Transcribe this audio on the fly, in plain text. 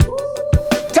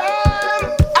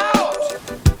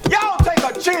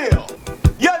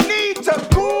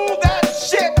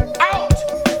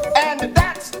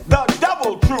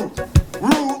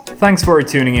Thanks for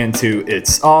tuning in to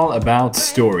It's All About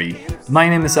Story. My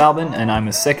name is Albin and I'm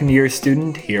a second year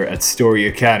student here at Story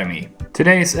Academy.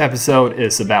 Today's episode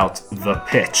is about the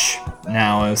pitch.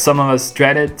 Now, some of us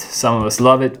dread it, some of us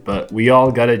love it, but we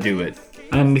all gotta do it.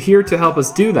 And here to help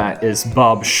us do that is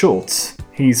Bob Schultz.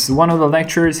 He's one of the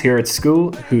lecturers here at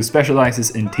school who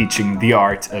specializes in teaching the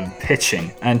art of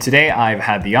pitching. And today I've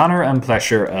had the honor and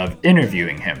pleasure of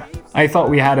interviewing him. I thought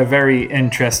we had a very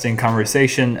interesting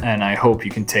conversation and I hope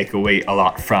you can take away a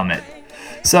lot from it.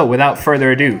 So without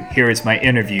further ado, here is my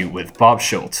interview with Bob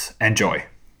Schultz. Enjoy.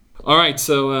 All right,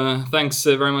 so thanks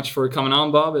very much for coming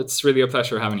on, Bob. It's really a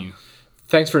pleasure having you.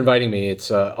 Thanks for inviting me.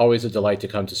 It's always a delight to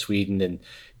come to Sweden and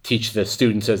teach the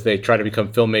students as they try to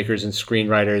become filmmakers and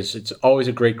screenwriters. It's always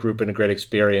a great group and a great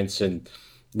experience. And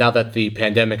now that the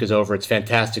pandemic is over, it's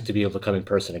fantastic to be able to come in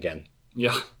person again.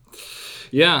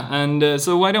 Yeah, and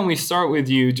so why don't we start with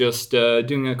you just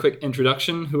doing a quick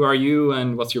introduction. Who are you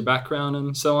and what's your background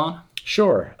and so on?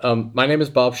 Sure. My name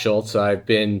is Bob Schultz. I've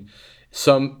been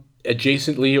some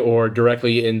adjacently or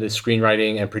directly in the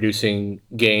screenwriting and producing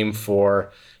game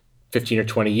for 15 or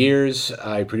 20 years.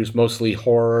 I produce mostly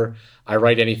horror. I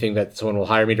write anything that someone will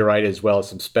hire me to write, as well as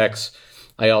some specs.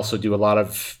 I also do a lot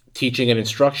of teaching and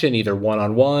instruction, either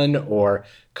one-on-one or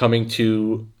coming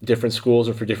to different schools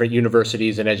or for different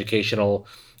universities and educational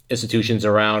institutions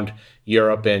around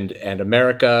Europe and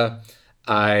America.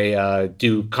 I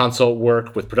do consult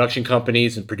work with production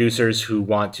companies and producers who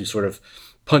want to sort of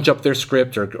punch up their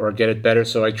script or get it better.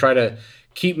 So I try to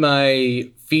keep my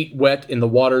feet wet in the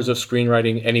waters of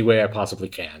screenwriting any way I possibly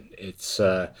can. It's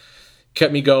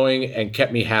kept me going and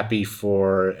kept me happy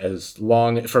for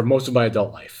most of my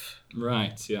adult life.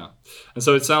 Right, yeah. And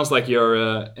so it sounds like you're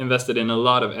invested in a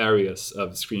lot of areas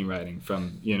of screenwriting,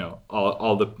 from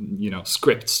all the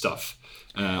script stuff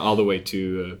all the way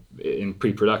to in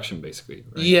pre-production, basically.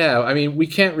 Right? Yeah, I mean we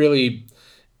can't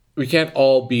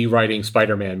all be writing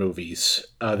Spider-Man movies.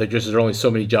 There are only so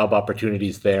many job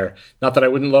opportunities there. Not that I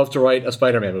wouldn't love to write a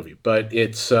Spider-Man movie, but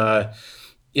it's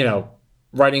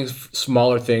writing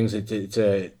smaller things. It's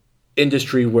a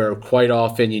industry where quite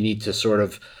often you need to sort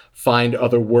of find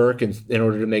other work in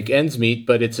order to make ends meet.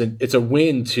 But it's a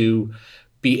win to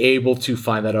be able to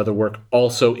find that other work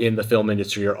also in the film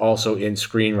industry or also in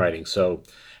screenwriting. So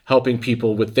helping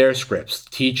people with their scripts,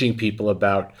 teaching people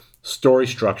about story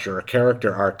structure or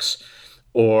character arcs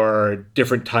or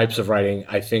different types of writing,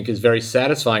 I think is very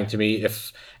satisfying to me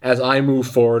as I move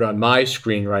forward on my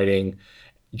screenwriting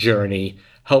journey,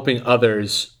 helping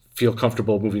others feel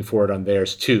comfortable moving forward on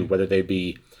theirs too, whether they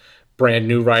be brand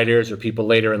new writers or people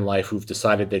later in life who've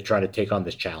decided they're trying to take on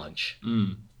this challenge.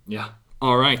 Yeah.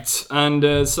 All right.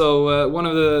 And so one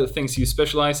of the things you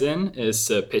specialize in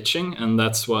is pitching, and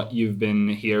that's what you've been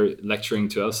here lecturing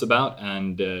to us about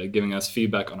and giving us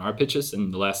feedback on our pitches in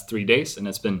the last 3 days, and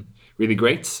it's been really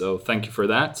great. So thank you for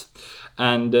that.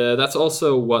 And that's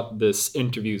also what this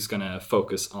interview is going to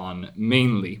focus on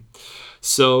mainly.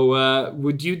 So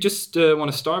would you just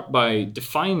want to start by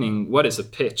defining what is a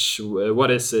pitch?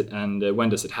 What is it and when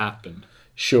does it happen?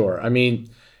 Sure. I mean,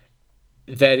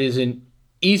 that is an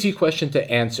easy question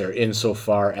to answer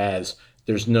insofar as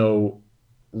there's no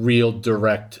real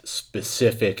direct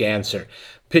specific answer.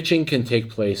 Pitching can take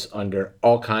place under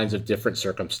all kinds of different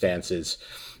circumstances.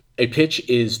 A pitch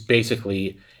is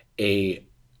basically a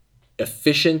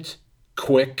efficient,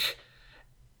 quick,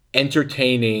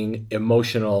 entertaining,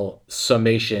 emotional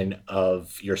summation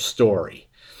of your story.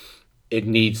 It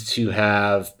needs to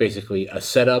have basically a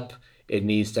setup. It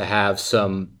needs to have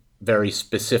some very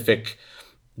specific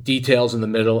details in the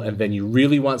middle, and then you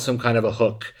really want some kind of a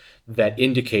hook that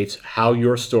indicates how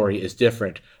your story is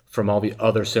different from all the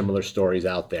other similar stories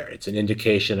out there. It's an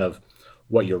indication of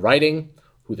what you're writing,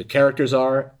 who the characters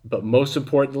are, but most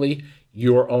importantly,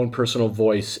 your own personal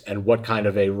voice and what kind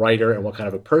of a writer and what kind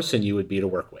of a person you would be to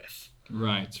work with.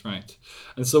 Right.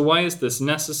 And so why is this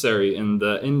necessary in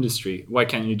the industry? Why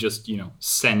can't you just,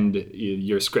 send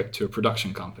your script to a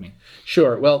production company?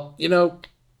 Sure. Well,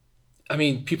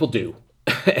 people do.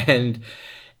 And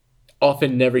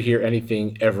often never hear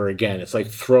anything ever again. It's like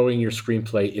throwing your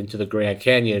screenplay into the Grand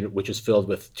Canyon, which is filled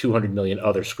with 200 million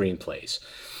other screenplays.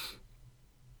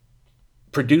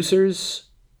 Producers,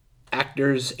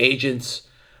 actors, agents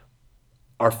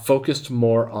are focused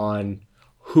more on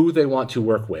who they want to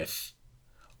work with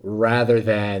rather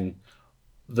than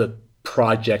the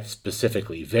project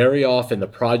specifically. Very often the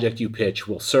project you pitch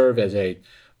will serve as a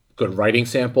good writing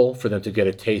sample for them to get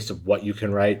a taste of what you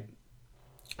can write,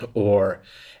 or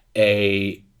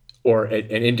an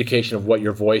indication of what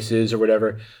your voice is or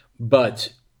whatever.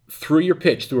 But through your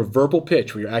pitch, through a verbal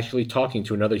pitch where you're actually talking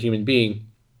to another human being,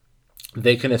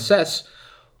 they can assess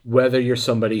whether you're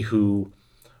somebody who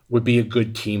would be a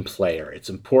good team player. It's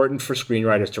important for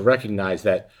screenwriters to recognize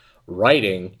that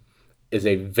writing is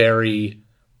a very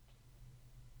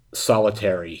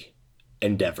solitary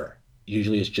endeavor.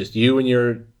 Usually it's just you and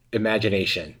your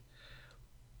imagination.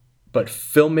 But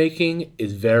filmmaking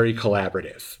is very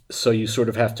collaborative. So you sort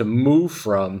of have to move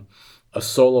from a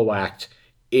solo act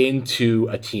into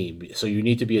a team. So you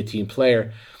need to be a team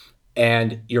player.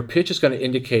 And your pitch is going to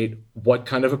indicate what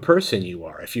kind of a person you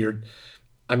are.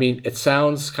 It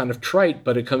sounds kind of trite,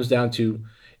 but it comes down to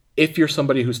if you're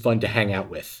somebody who's fun to hang out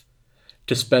with,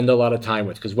 to spend a lot of time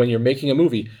with. Because when you're making a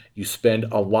movie, you spend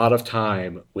a lot of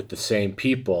time with the same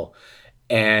people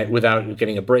and without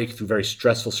getting a break through very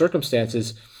stressful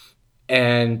circumstances.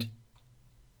 And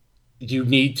you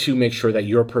need to make sure that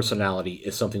your personality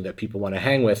is something that people want to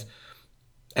hang with.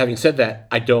 Having said that,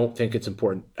 I don't think it's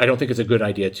important. I don't think it's a good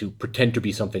idea to pretend to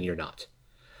be something you're not.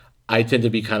 I tend to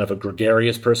be kind of a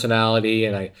gregarious personality,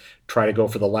 and I try to go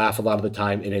for the laugh a lot of the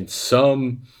time. And in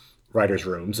some writers'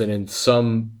 rooms and in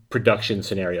some production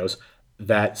scenarios,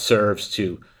 that serves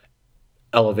to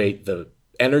elevate the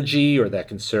energy, or that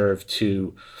can serve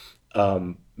to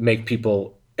make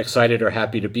people excited or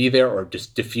happy to be there, or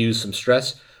just diffuse some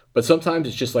stress. But sometimes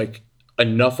it's just like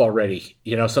enough already.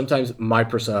 Sometimes my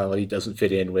personality doesn't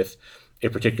fit in with a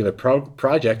particular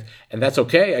project, and that's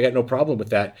okay. I got no problem with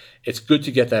that. It's good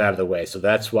to get that out of the way. So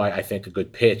that's why I think a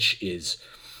good pitch is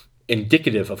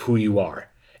indicative of who you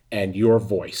are and your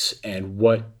voice and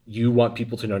what you want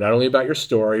people to know, not only about your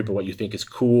story, but what you think is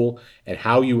cool and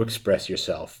how you express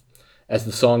yourself. As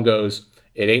the song goes,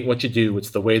 it ain't what you do,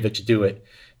 it's the way that you do it.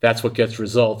 That's what gets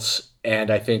results. And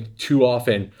I think too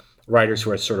often writers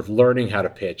who are sort of learning how to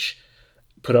pitch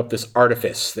put up this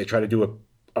artifice. They try to do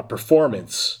a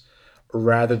performance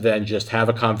rather than just have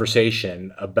a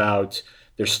conversation about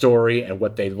their story and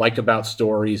what they like about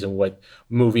stories and what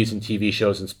movies and TV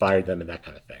shows inspired them and that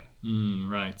kind of thing.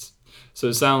 Right. So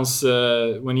it sounds,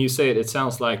 when you say it, it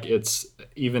sounds like it's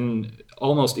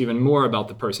almost even more about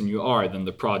the person you are than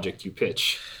the project you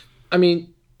pitch.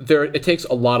 It takes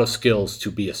a lot of skills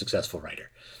to be a successful writer.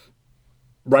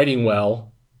 Writing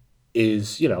well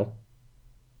is,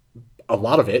 a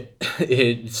lot of it.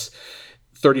 It's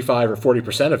 35 or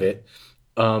 40% of it.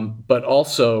 But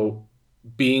also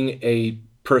being a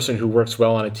person who works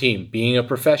well on a team, being a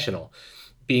professional,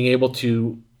 being able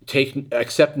to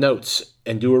accept notes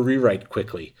and do a rewrite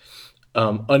quickly,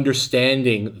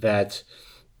 understanding that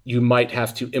you might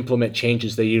have to implement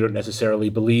changes that you don't necessarily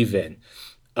believe in,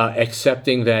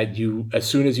 accepting that as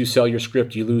soon as you sell your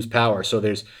script, you lose power. So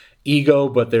there's ego,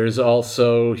 but there's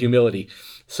also humility.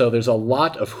 So there's a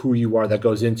lot of who you are that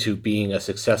goes into being a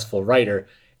successful writer,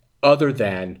 other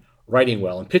than writing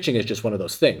well. And pitching is just one of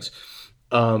those things.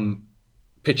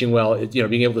 Pitching well,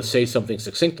 being able to say something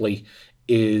succinctly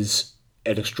is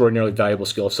an extraordinarily valuable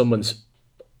skill. If someone's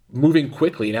moving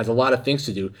quickly and has a lot of things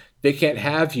to do, they can't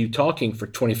have you talking for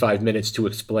 25 minutes to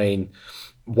explain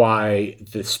why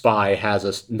the spy has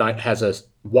a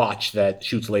watch that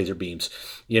shoots laser beams.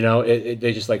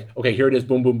 They just like, okay, here it is,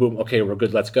 boom, boom, boom. Okay, we're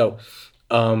good, let's go.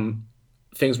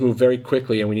 Things move very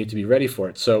quickly and we need to be ready for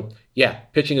it. So yeah,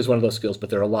 pitching is one of those skills, but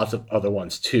there are lots of other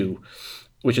ones too,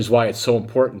 which is why it's so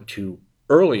important to,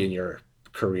 early in your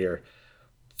career,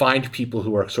 find people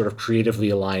who are sort of creatively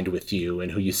aligned with you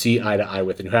and who you see eye to eye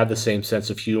with and who have the same sense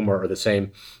of humor or the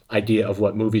same idea of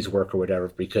what movies work or whatever,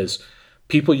 because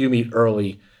people you meet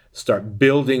early start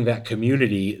building that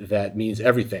community that means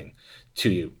everything to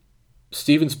you.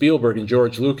 Steven Spielberg and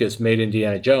George Lucas made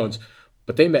Indiana Jones,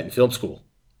 but they met in film school.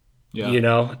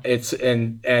 Yeah. It's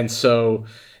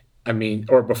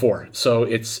or before. So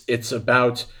it's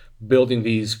about building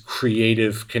these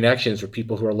creative connections with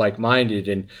people who are like-minded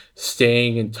and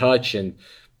staying in touch and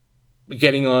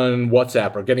getting on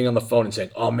WhatsApp or getting on the phone and saying,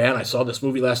 oh man, I saw this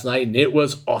movie last night and it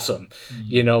was awesome.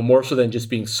 Mm-hmm. More so than just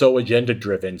being so agenda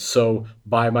driven, so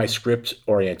by my script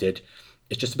oriented.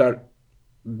 It's just about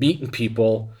meeting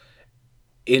people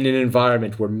in an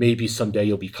environment where maybe someday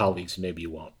you'll be colleagues, maybe you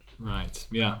won't. Right.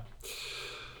 Yeah.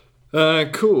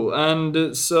 Cool.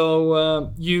 And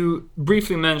so you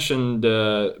briefly mentioned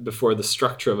before the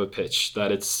structure of a pitch,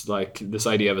 that it's like this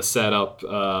idea of a setup,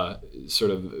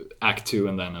 sort of act two,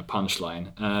 and then a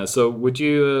punchline. So would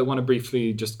you want to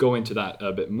briefly just go into that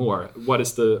a bit more? What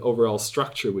is the overall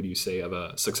structure, would you say, of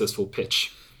a successful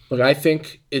pitch? Look, I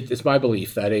think it's my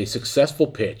belief that a successful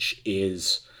pitch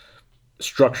is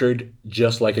structured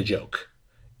just like a joke.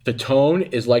 The tone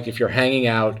is like if you're hanging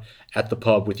out at the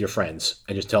pub with your friends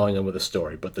and just telling them with a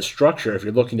story. But the structure, if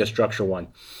you're looking to structure one,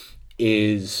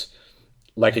 is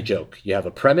like a joke. You have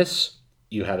a premise,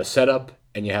 you have a setup,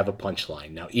 and you have a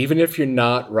punchline. Now, even if you're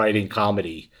not writing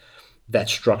comedy, that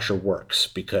structure works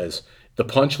because the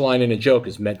punchline in a joke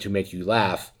is meant to make you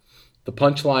laugh. The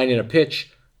punchline in a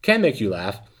pitch can make you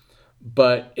laugh,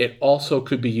 but it also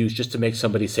could be used just to make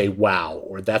somebody say, wow,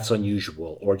 or that's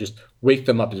unusual, or just wake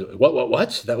them up.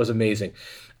 What? That was amazing.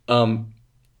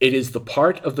 It is the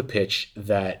part of the pitch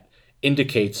that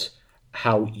indicates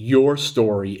how your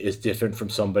story is different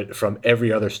from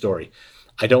every other story.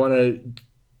 I don't want to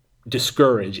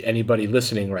discourage anybody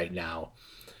listening right now,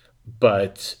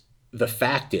 but the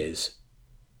fact is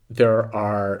there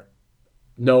are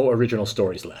no original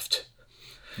stories left.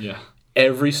 Yeah.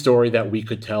 Every story that we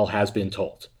could tell has been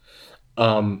told.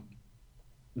 The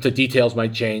details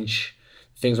might change,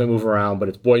 things might move around, but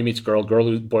it's boy meets girl,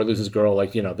 boy loses girl.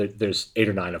 Like, there's 8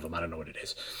 or 9 of them. I don't know what it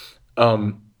is.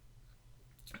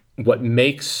 What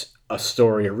makes a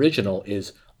story original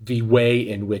is the way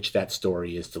in which that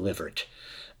story is delivered.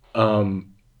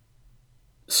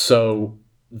 So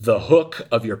the hook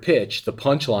of your pitch, the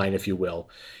punchline, if you will,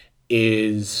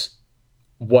 is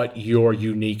what your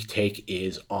unique take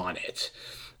is on it.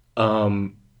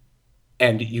 And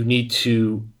you need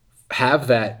to have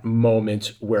that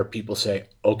moment where people say,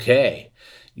 okay,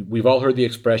 we've all heard the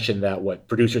expression that what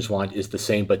producers want is the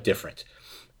same but different.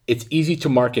 It's easy to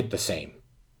market the same.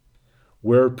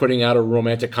 We're putting out a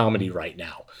romantic comedy right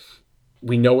now.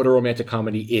 We know what a romantic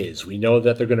comedy is. We know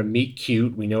that they're going to meet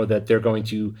cute. We know that they're going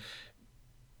to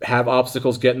have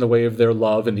obstacles get in the way of their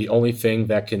love, and the only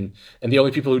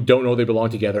people who don't know they belong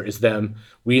together is them.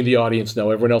 We in the audience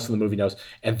know, everyone else in the movie knows,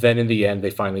 and then in the end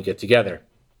they finally get together.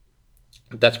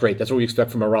 That's great. That's what we expect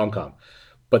from a rom-com.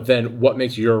 But then what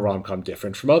makes your rom-com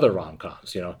different from other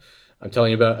rom-coms? I'm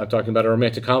talking about a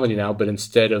romantic comedy now, but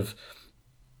instead of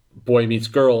boy meets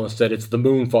girl, instead it's the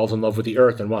moon falls in love with the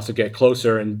earth and wants to get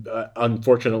closer, and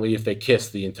unfortunately if they kiss,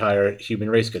 the entire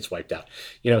human race gets wiped out.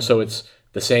 So it's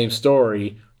the same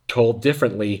story told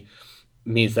differently,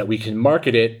 means that we can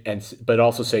market it but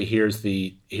also say here's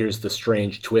the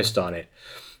strange twist on it.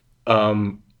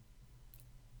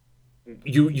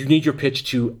 You need your pitch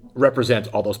to represent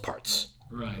all those parts.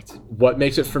 Right. What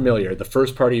makes it familiar? The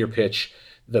first part of your pitch,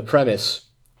 the premise,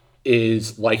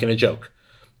 is like in a joke.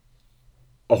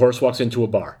 A horse walks into a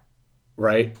bar,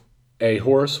 right? A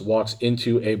horse walks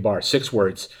into a bar. 6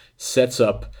 words sets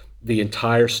up the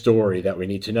entire story that we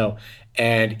need to know.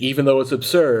 And even though it's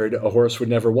absurd, a horse would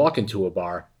never walk into a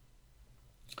bar,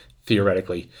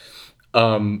 theoretically.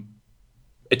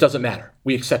 It doesn't matter.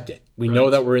 We accept it. We know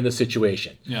that we're in the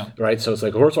situation. Yeah. Right? So it's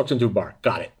like a horse walks into a bar.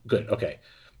 Got it. Good. Okay.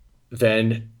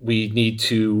 Then we need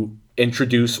to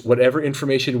introduce whatever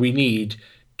information we need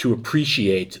to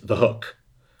appreciate the hook.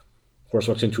 Horse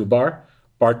walks into a bar.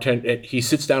 Bartender, he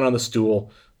sits down on the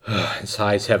stool and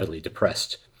sighs heavily,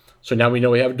 depressed. So now we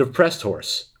know we have a depressed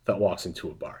horse that walks into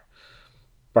a bar.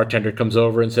 Bartender comes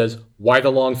over and says, "Why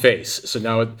the long face?" So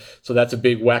that's a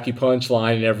big wacky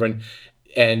punchline,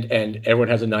 and everyone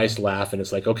has a nice laugh, and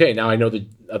it's like, okay, now I know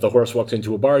the horse walks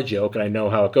into a bar joke, and I know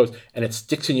how it goes, and it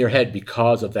sticks in your head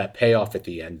because of that payoff at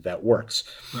the end that works.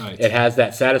 Right. It has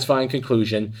that satisfying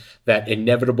conclusion, that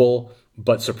inevitable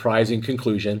but surprising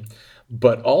conclusion,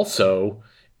 but also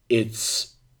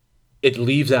it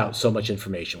leaves out so much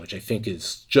information, which I think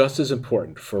is just as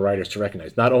important for writers to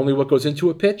recognize. Not only what goes into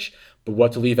a pitch, but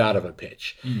what to leave out of a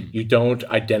pitch. You don't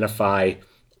identify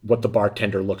what the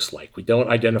bartender looks like. We don't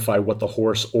identify what the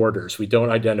horse orders. We don't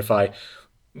identify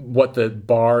what the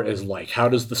bar is like. How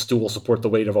does the stool support the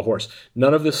weight of a horse?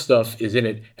 None of this stuff is in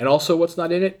it. And also what's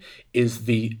not in it is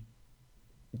the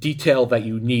detail that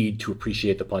you need to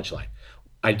appreciate the punchline.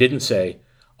 I didn't say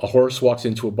a horse walks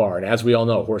into a bar. And as we all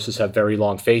know, horses have very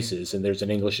long faces. And there's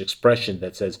an English expression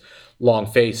that says long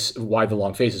face. Why the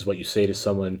long face is what you say to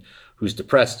someone who's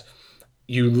depressed.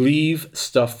 You leave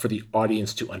stuff for the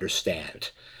audience to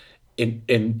understand in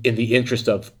the interest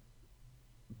of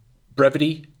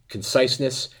brevity,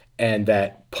 conciseness, and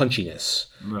that punchiness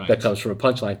that comes from a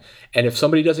punchline. And if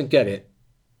somebody doesn't get it,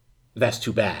 that's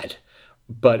too bad.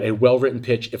 But a well-written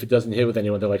pitch, if it doesn't hit with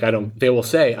anyone, they're like, they will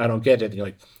say, I don't get it. And you're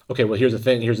like, okay, well, here's the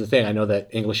thing. I know that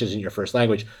English isn't your first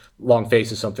language. Long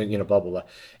face is something, blah, blah, blah.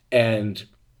 And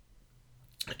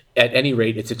at any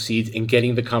rate, it succeeds in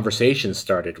getting the conversation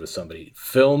started with somebody.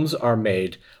 Films are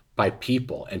made by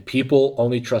people, and people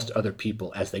only trust other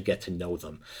people as they get to know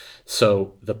them.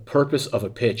 So the purpose of a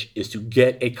pitch is to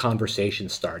get a conversation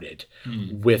started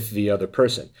with the other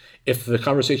person. If the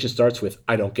conversation starts with,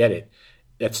 I don't get it,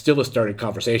 that's still a started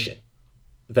conversation.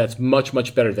 That's much,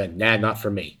 much better than, nah, not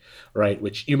for me, right?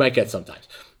 Which you might get sometimes.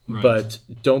 Right. But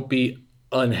don't be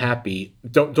unhappy.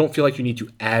 Don't feel like you need to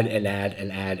add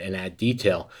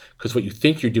detail, because what you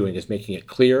think you're doing is making it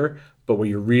clearer, But what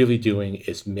you're really doing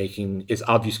is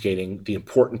obfuscating the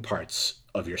important parts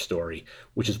of your story,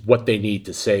 which is what they need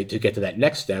to say to get to that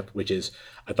next step, which is,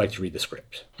 I'd like to read the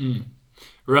script.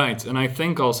 Right, and I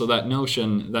think also that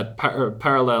notion, that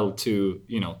parallel to,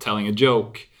 telling a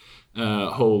joke,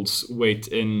 holds weight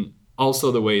in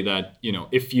also the way that,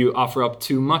 if you offer up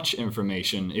too much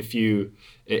information, if you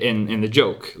in the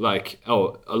joke, like,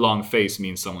 oh, a long face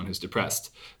means someone who's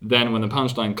depressed, then when the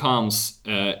punchline comes,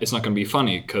 it's not going to be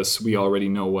funny because we already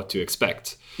know what to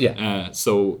expect.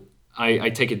 So I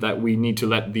take it that we need to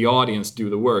let the audience do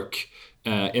the work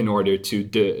in order to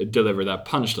deliver that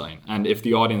punchline. And if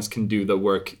the audience can do the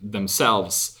work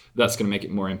themselves, that's going to make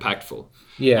it more impactful.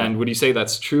 Yeah. And would you say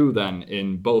that's true then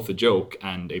in both a joke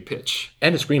and a pitch?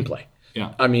 And a screenplay.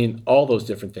 Yeah. I mean, all those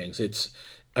different things.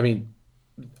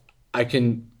 I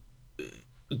can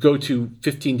go to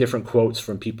 15 different quotes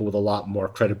from people with a lot more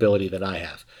credibility than I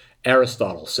have.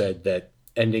 Aristotle said that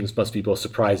endings must be both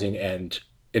surprising and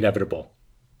inevitable.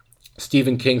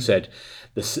 Stephen King said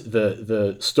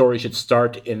the story should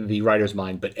start in the writer's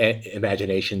mind, but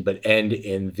imagination, but end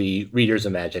in the reader's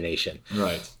imagination.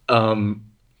 Right.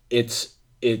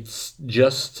 It's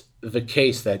just the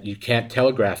case that you can't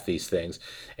telegraph these things,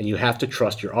 and you have to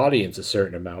trust your audience a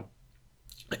certain amount.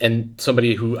 And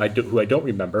somebody who I don't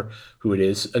remember who it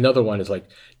is, another one is like,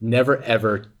 never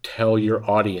ever tell your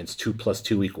audience 2 +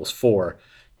 2 = 4.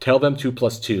 Tell them 2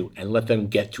 + 2 and let them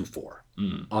get to 4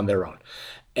 on their own.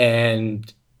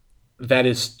 And that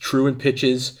is true in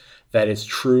pitches. That is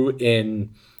true in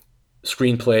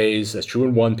screenplays. That's true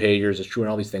in one-pagers. That's true in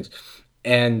all these things.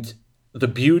 And the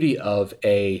beauty of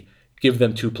give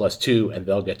them 2 + 2 and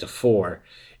they'll get to 4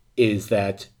 is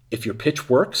that if your pitch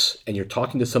works and you're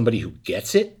talking to somebody who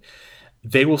gets it,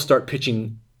 they will start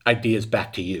pitching ideas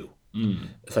back to you.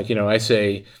 It's like, I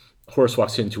say, Horace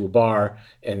walks into a bar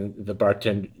and the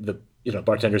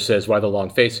bartender says, "Why the long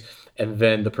face?" And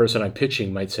then the person I'm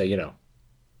pitching might say,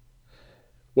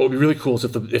 what would be really cool is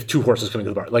if 2 horses coming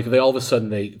to the bar, like they all of a sudden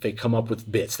they come up with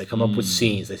bits, they come up with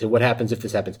scenes. They say, what happens if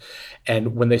this happens?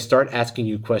 And when they start asking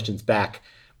you questions back,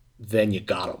 then you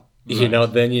got them.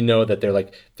 Right. Then you know that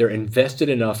they're invested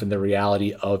enough in the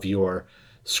reality of your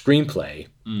screenplay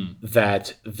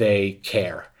that they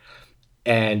care.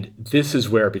 And this is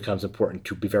where it becomes important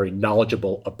to be very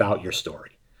knowledgeable about your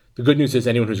story. The good news is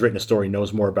anyone who's written a story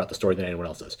knows more about the story than anyone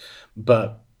else does.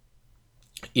 But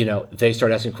they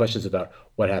start asking questions about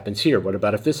what happens here. What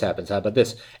about if this happens? How about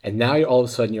this? And now all of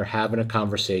a sudden you're having a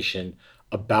conversation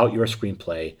about your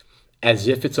screenplay as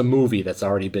if it's a movie that's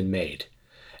already been made,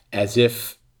 as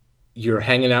if you're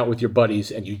hanging out with your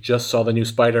buddies and you just saw the new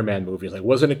Spider-Man movie. It's like,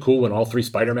 wasn't it cool when all 3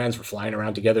 Spider-Mans were flying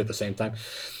around together at the same time?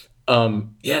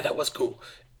 Yeah, that was cool.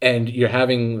 And you're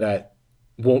having that,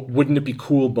 wouldn't it be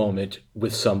cool moment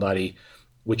with somebody,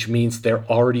 which means they're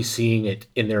already seeing it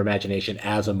in their imagination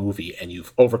as a movie, and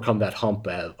you've overcome that hump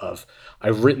of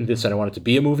I've written this and I want it to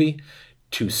be a movie,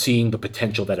 to seeing the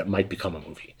potential that it might become a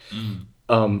movie.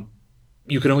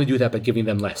 You can only do that by giving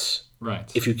them less.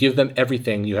 Right. If you give them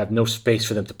everything, you have no space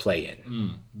for them to play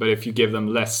in. But if you give them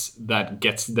less, that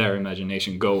gets their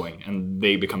imagination going and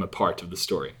they become a part of the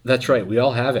story. That's right. We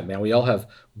all have it, man. We all have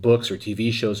books or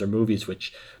TV shows or movies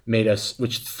which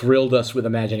thrilled us with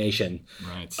imagination.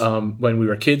 Right. When we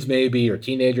were kids maybe, or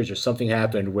teenagers, or something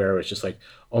happened where it's just like,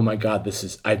 oh my God,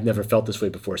 I've never felt this way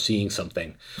before seeing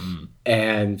something.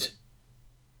 And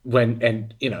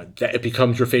that it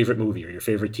becomes your favorite movie or your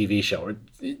favorite TV show, or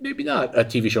maybe not a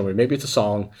TV show, maybe it's a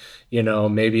song,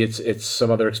 maybe it's some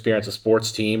other experience, a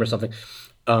sports team or something.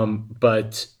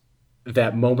 But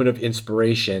that moment of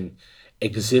inspiration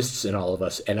exists in all of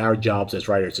us, and our jobs as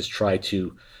writers is try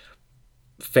to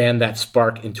fan that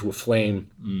spark into a flame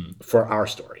for our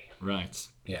story. Right.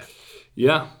 Yeah.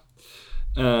 Yeah.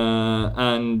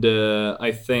 And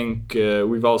I think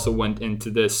we've also went into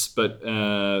this, but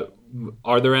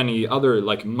are there any other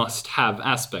must-have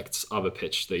aspects of a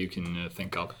pitch that you can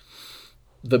think of?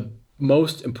 The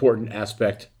most important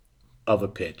aspect of a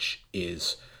pitch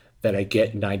is that I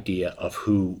get an idea of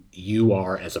who you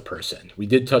are as a person. We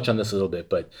did touch on this a little bit,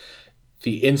 but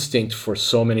the instinct for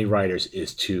so many writers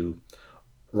is to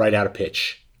write out a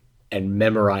pitch and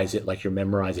memorize it like you're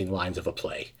memorizing lines of a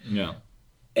play. Yeah.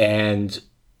 And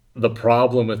the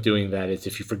problem with doing that is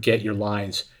if you forget your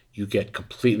lines, you get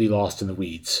completely lost in the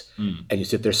weeds and you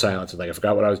sit there silent and I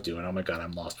forgot what I was doing. Oh my God,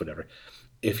 I'm lost, whatever.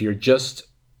 If you're just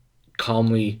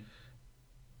calmly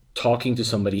talking to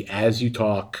somebody as you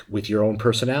talk with your own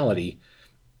personality,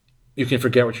 you can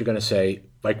forget what you're going to say,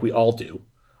 like we all do.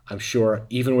 I'm sure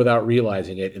even without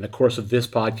realizing it, in the course of this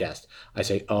podcast, I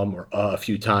say or a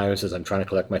few times as I'm trying to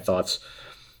collect my thoughts.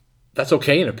 That's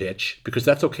okay in a pitch because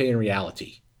that's okay in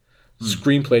reality.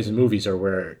 Screenplays and movies are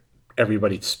where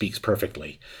everybody speaks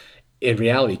perfectly. In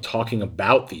reality, talking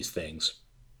about these things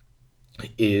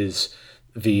is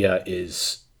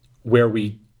is where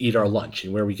we eat our lunch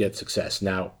and where we get success.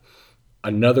 Now,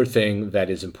 another thing that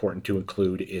is important to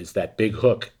include is that big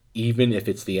hook, even if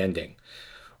it's the ending.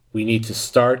 We need to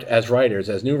start as writers,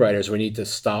 as new writers, we need to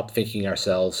stop thinking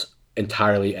ourselves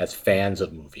entirely as fans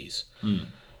of movies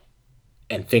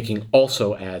and thinking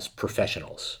also as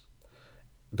professionals,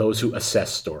 those who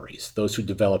assess stories, those who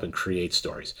develop and create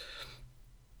stories.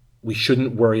 We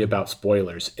shouldn't worry about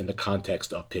spoilers in the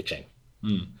context of pitching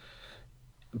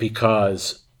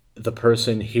because the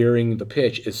person hearing the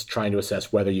pitch is trying to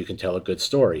assess whether you can tell a good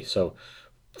story. So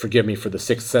forgive me for the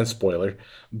Sixth Sense spoiler,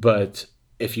 but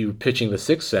if you're pitching The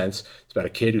Sixth Sense, it's about a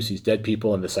kid who sees dead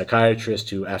people and the psychiatrist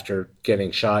who, after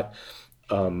getting shot,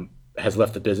 has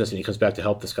left the business, and he comes back to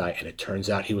help this guy, and it turns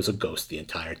out he was a ghost the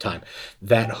entire time.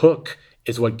 That hook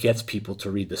is what gets people to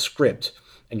read the script,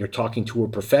 and you're talking to a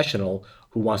professional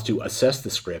who wants to assess the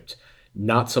script,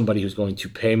 not somebody who's going to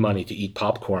pay money to eat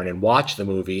popcorn and watch the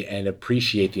movie and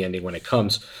appreciate the ending when it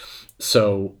comes.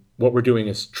 So what we're doing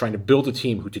is trying to build a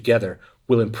team who together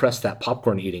will impress that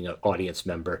popcorn eating audience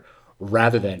member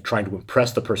rather than trying to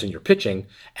impress the person you're pitching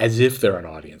as if they're an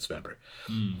audience member.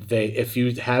 If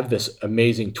you have this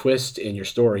amazing twist in your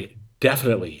story,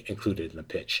 definitely include it in the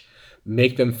pitch.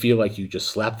 Make them feel like you just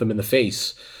slapped them in the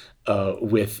face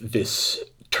with this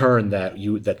turn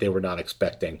that they were not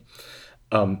expecting.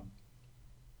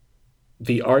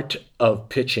 The art of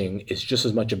pitching is just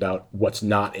as much about what's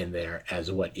not in there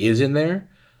as what is in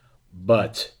there,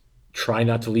 but try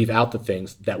not to leave out the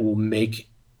things that will make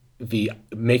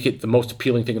it the most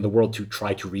appealing thing in the world to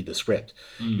try to read the script.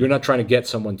 You're not trying to get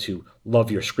someone to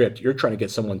love your script. You're trying to get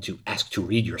someone to ask to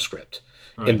read your script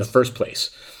in the first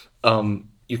place.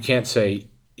 You can't say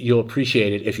you'll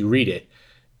appreciate it if you read it,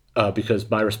 because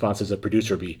my response as a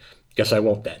producer would be, guess I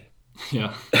won't then.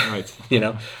 Yeah, right.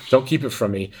 Don't keep it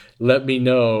from me. Let me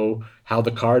know how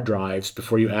the car drives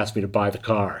before you ask me to buy the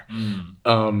car.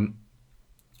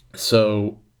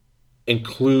 So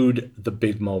include the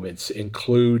big moments,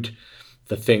 include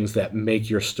the things that make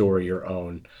your story your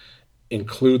own,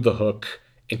 include the hook,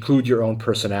 include your own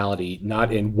personality,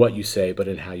 not in what you say, but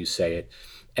in how you say it,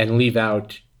 and leave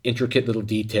out intricate little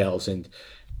details and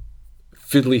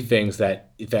fiddly things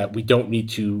that we don't need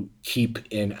to keep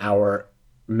in our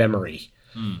memory.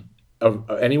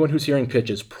 Anyone who's hearing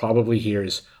pitches probably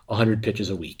hears 100 pitches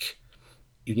a week.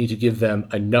 You need to give them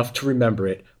enough to remember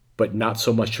it, but not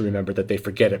so much to remember that they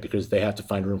forget it because they have to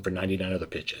find room for 99 other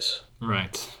pitches.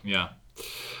 Right, yeah.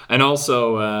 And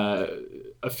also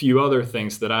a few other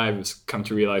things that I've come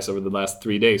to realize over the last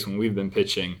 3 days when we've been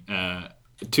pitching.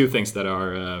 Two things that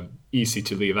are easy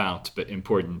to leave out but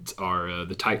important are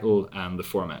the title and the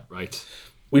format, right?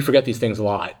 We forget these things a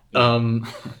lot.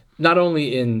 Not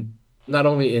only in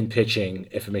pitching,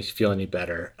 if it makes you feel any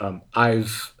better.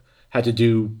 I've had to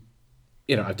do,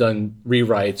 I've done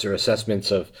rewrites or assessments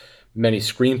of many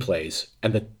screenplays,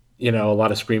 and a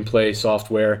lot of screenplay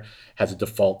software has a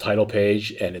default title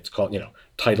page, and it's called,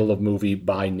 title of movie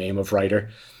by name of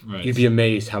writer. Right. You'd be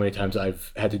amazed how many times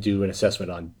I've had to do an assessment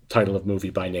on title of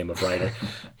movie by name of writer.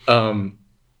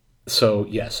 So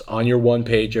yes, on your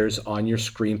one-pagers, on your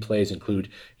screenplays, include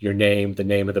your name, the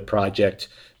name of the project,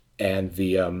 and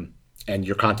and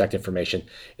your contact information.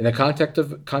 In the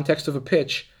context of a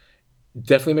pitch,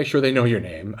 definitely make sure they know your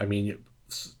name. I mean,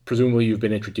 presumably you've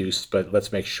been introduced, but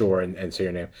let's make sure and say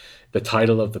your name, the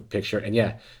title of the picture,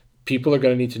 and people are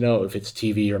going to need to know if it's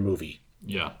TV or movie.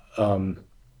 Yeah.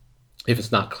 If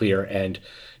it's not clear, and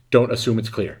don't assume it's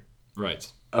clear.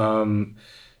 Right.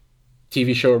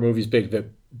 TV show or movie is big.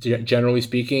 That generally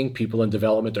speaking, people in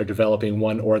development are developing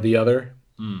one or the other,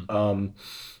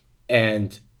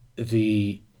 and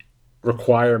the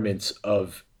requirements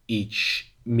of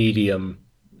each medium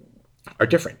are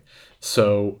different.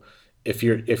 So if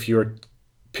you're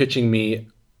pitching me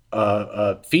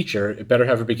a feature, it better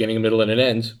have a beginning, a middle, and an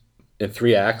end in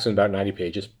 3 acts and about 90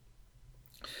 pages.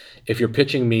 If you're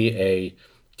pitching me a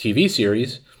TV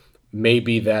series,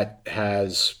 maybe that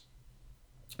has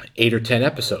 8 or 10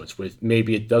 episodes with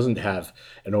maybe it doesn't have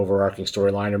an overarching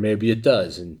storyline, or maybe it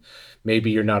does, and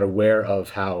maybe you're not aware of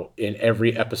how in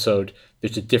every episode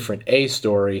there's a different A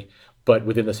story, but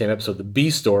within the same episode the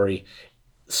B story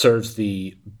serves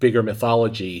the bigger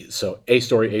mythology. So A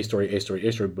story, A story, A story,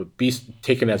 A story, but B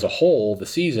taken as a whole, the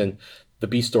season, the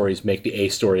B stories make the A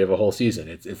story of a whole season.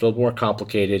 It's a little more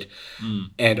complicated,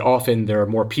 and often there are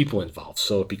more people involved,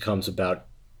 so it becomes about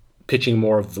pitching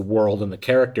more of the world and the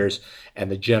characters and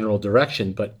the general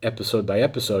direction, but episode by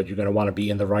episode, you're going to want to be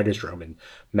in the writer's room and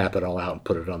map it all out and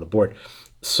put it on the board.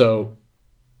 So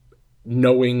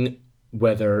knowing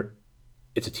whether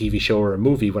it's a TV show or a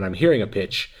movie when I'm hearing a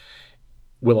pitch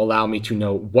will allow me to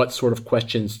know what sort of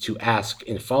questions to ask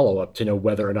in follow-up to know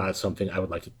whether or not it's something I would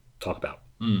like to talk about.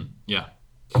 Yeah.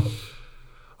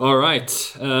 All right.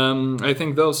 I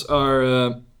think those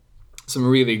are some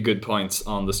really good points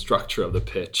on the structure of the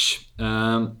pitch.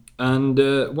 And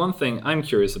one thing I'm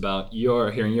curious about,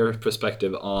 hearing your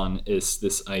perspective on, is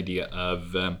this idea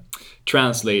of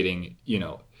translating,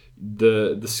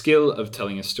 the skill of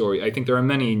telling a story. I think there are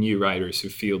many new writers who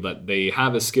feel that they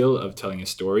have a skill of telling a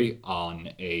story on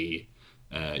a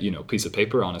piece of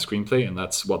paper, on a screenplay, and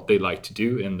that's what they like to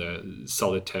do in the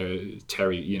solitary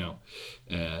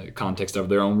context of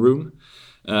their own room.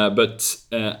 But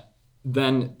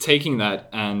then taking that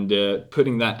and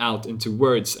putting that out into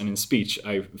words and in speech,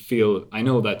 I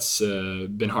know that's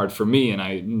been hard for me, and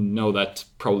I know that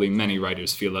probably many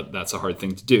writers feel that that's a hard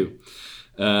thing to do.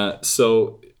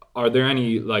 So are there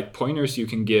any pointers you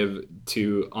can give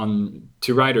to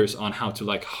writers on how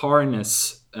to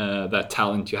harness that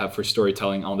talent you have for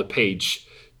storytelling on the page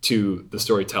to the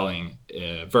storytelling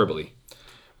verbally?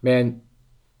 Man,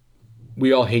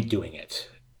 we all hate doing it.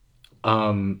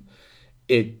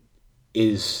 It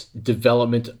is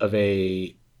development of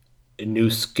a new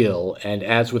skill, and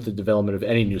as with the development of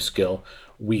any new skill,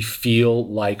 we feel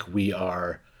like we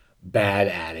are bad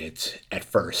at it at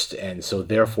first, and so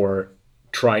therefore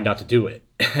try not to do it.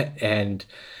 And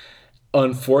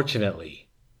unfortunately,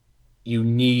 you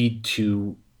need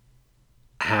to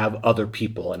have other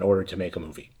people in order to make a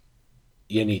movie.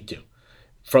 You need to.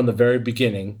 From the very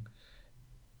beginning,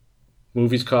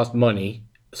 movies cost money,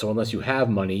 so unless you have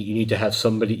money, you need to have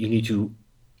somebody, you need to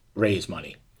raise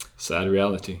money. Sad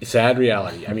reality. Sad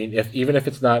reality. I mean, even if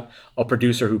it's not a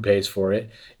producer who pays for it,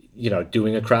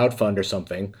 doing a crowdfund or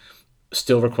something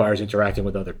still requires interacting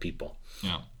with other people.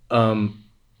 Yeah.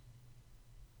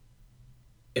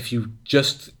 If you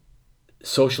just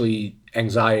socially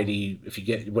anxiety, if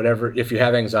you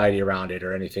have anxiety around it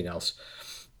or anything else,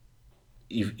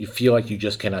 you feel like you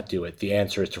just cannot do it, the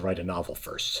answer is to write a novel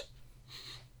first.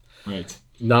 Right.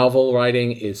 Novel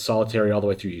writing is solitary all the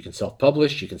way through. You can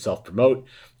self-publish, you can self-promote,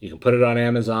 you can put it on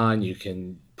Amazon, you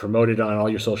can promote it on all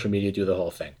your social media, do the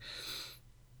whole thing.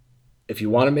 If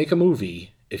you want to make a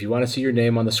movie, if you want to see your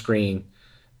name on the screen,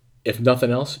 if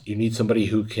nothing else, you need somebody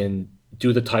who can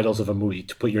do the titles of a movie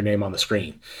to put your name on the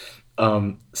screen.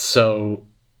 So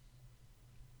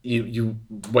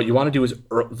what you want to do is,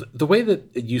 the way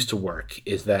that it used to work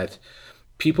is that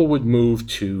people would move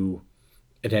to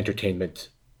an entertainment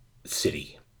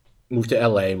city, move to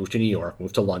LA, move to New York,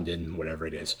 move to London, whatever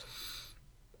it is.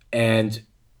 And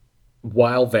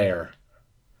while there,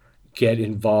 get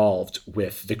involved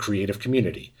with the creative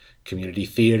community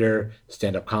theater,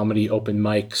 stand-up comedy, open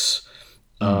mics,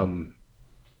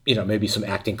 maybe some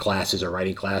acting classes or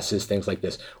writing classes, things like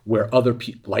this, where other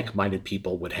like-minded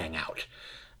people would hang out.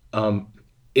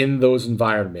 In those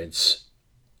environments,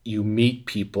 you meet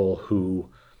people who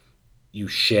you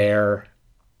share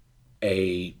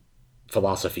a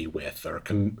philosophy with, or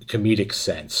comedic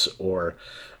sense, or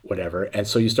whatever. And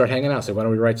so you start hanging out, say, why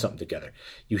don't we write something together?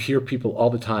 You hear people all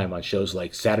the time on shows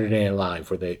like Saturday Night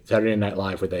Live, where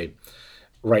they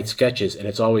write sketches, and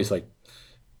it's always like,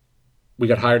 we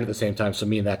got hired at the same time, so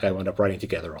me and that guy wound up writing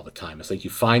together all the time. It's like you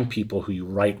find people who you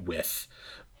write with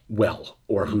well,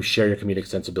 or who share your comedic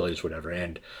sensibilities, whatever.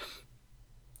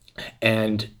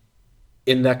 And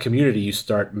in that community, you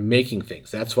start making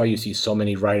things. That's why you see so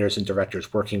many writers and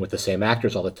directors working with the same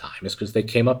actors all the time. It's because they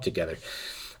came up together.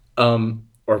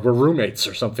 Or were roommates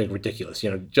or something ridiculous.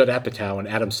 Judd Apatow and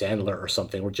Adam Sandler or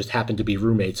something just happened to be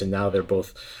roommates, and now they're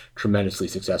both tremendously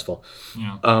successful.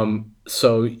 Yeah.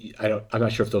 So I'm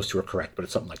not sure if those two are correct, but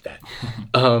it's something like that.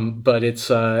 But it's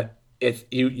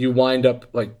you wind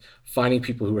up finding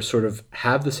people who are sort of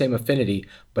have the same affinity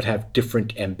but have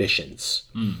different ambitions.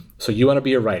 So you want to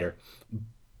be a writer,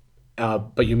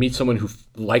 but you meet someone who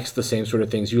likes the same sort of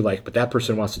things you like, but that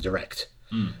person wants to direct.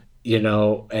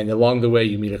 And along the way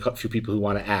you meet a few people who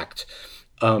want to act.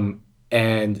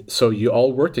 And so you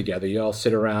all work together, you all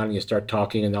sit around and you start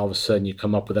talking, and all of a sudden you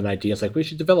come up with an idea. It's like, we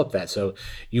should develop that. So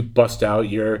you bust out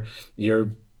your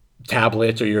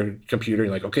tablet or your computer, and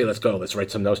you're like, okay, let's go, let's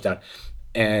write some notes down.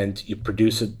 And you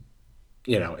produce a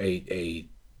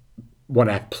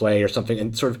one-act play or something,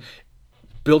 and sort of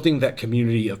building that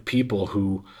community of people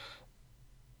who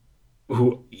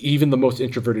even the most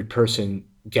introverted person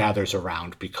gathers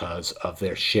around because of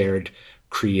their shared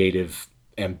creative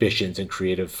ambitions and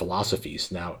creative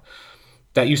philosophies. Now,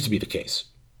 that used to be the case.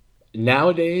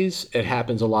 Nowadays, it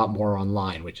happens a lot more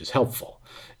online, which is helpful.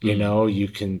 You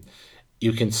can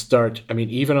you can start, I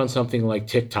mean, even on something like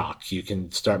TikTok, you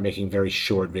can start making very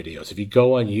short videos. If you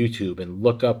go on YouTube and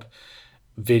look up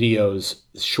videos,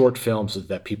 short films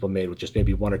that people made with just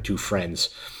maybe one or two friends,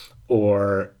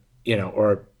 or,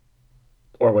 or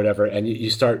whatever, and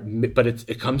you start, but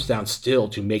it comes down still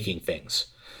to making things.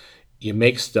 You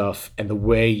make stuff, and the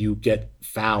way you get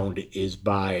found is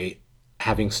by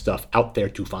having stuff out there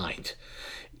to find,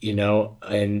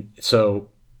 and so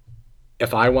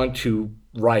if I want to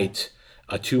write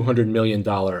a $200 million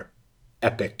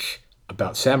epic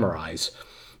about samurais,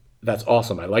 that's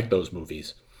awesome. I like those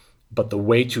movies. But the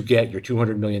way to get your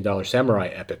 $200 million samurai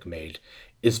epic made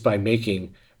is by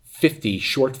making 50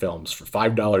 short films for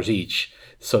 $5 each,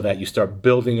 so that you start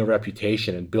building a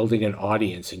reputation and building an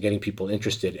audience and getting people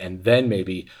interested, and then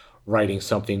maybe writing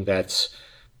something that's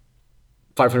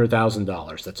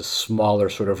 $500,000. That's a smaller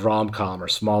sort of rom-com or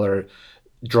smaller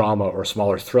drama or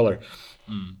smaller thriller.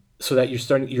 So that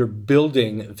you're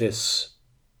building this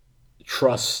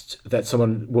trust that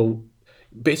someone will,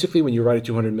 basically when you write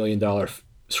a $200 million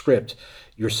script,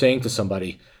 you're saying to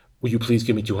somebody, will you please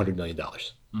give me $200 million?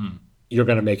 You're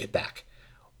going to make it back.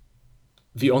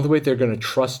 The only way they're going to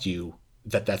trust you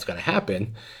that that's going to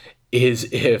happen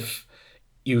is if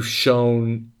you've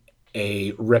shown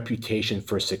a reputation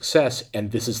for success,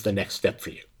 and this is the next step for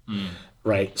you,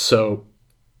 right? So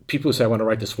people who say, I want to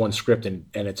write this one script and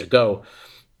it's a go,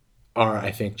 are,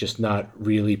 I think, just not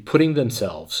really putting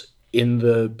themselves in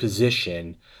the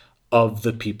position of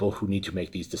the people who need to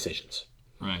make these decisions.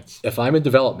 Right. If I'm in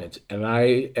development and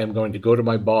I am going to go to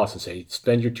my boss and say,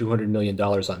 spend your $200 million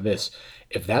on this,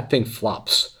 if that thing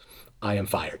flops, I am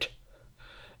fired.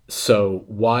 So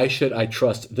why should I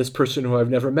trust this person who I've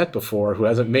never met before, who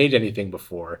hasn't made anything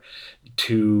before,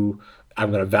 I'm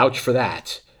going to vouch for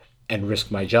that and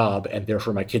risk my job, and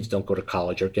therefore my kids don't go to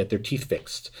college or get their teeth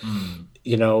fixed.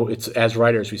 It's, as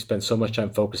writers, we spend so much time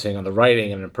focusing on the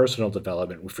writing and on personal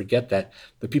development. We forget that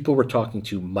the people we're talking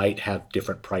to might have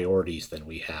different priorities than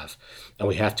we have, and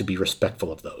we have to be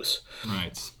respectful of those.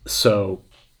 Right. So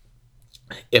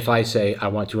if I say, I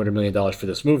want $200 million for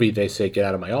this movie, they say, get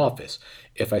out of my office.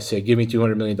 If I say, give me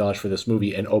 $200 million for this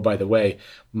movie, and oh, by the way,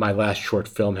 my last short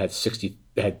film had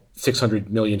 600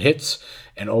 million hits,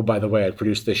 and oh, by the way, I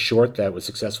produced this short that was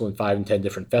successful in 5 and 10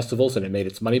 different festivals, and it made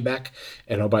its money back,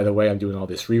 and oh, by the way, I'm doing all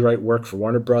this rewrite work for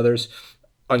Warner Brothers,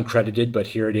 uncredited, but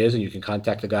here it is, and you can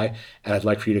contact the guy, and I'd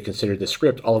like for you to consider this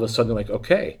script. All of a sudden, like,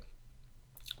 okay,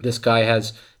 this guy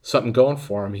has something going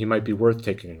for him. He might be worth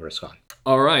taking a risk on.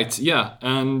 All right, yeah,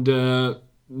 and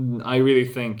I really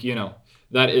think,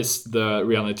 that is the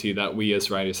reality that we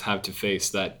as writers have to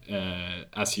face, that,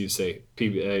 as you say,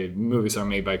 movies are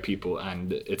made by people,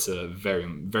 and it's a very,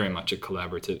 very much a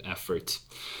collaborative effort.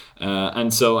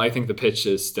 And so I think the pitch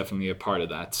is definitely a part of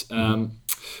that.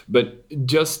 But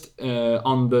just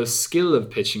on the skill of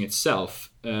pitching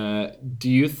itself, do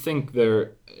you think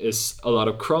there is a lot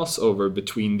of crossover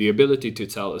between the ability to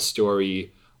tell a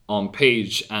story on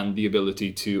page and the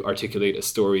ability to articulate a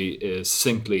story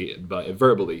simply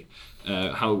verbally?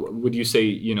 How would you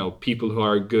say, people who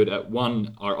are good at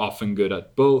one are often good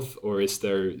at both, or is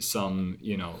there is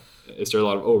there a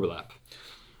lot of overlap?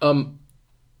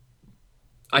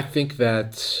 I think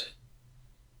that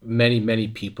many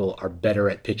people are better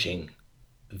at pitching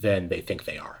than they think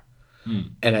they are.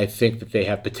 And I think that they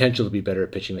have potential to be better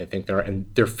at pitching than they think they are,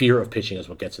 and their fear of pitching is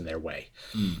what gets in their way.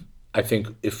 I think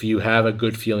if you have a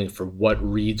good feeling for what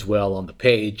reads well on the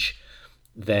page,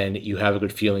 then you have a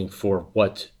good feeling for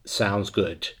what sounds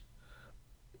good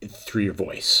through your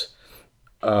voice.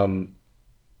 A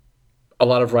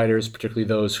lot of writers, particularly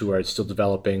those who are still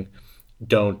developing,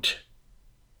 don't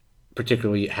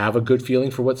particularly have a good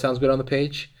feeling for what sounds good on the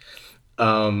page.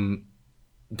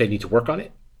 They need to work on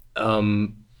it.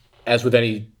 As with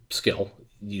any skill,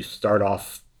 you start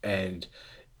off and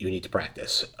you need to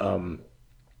practice.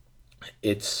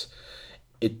 It's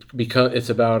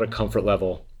about a comfort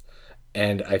level.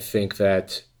 And I think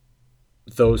that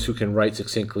those who can write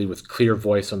succinctly with clear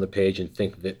voice on the page and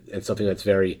something that's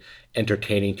very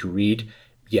entertaining to read,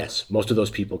 yes, most of those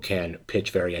people can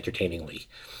pitch very entertainingly.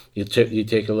 You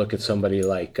take a look at somebody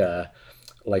like the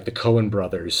Coen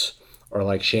brothers, or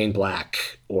like Shane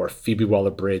Black or Phoebe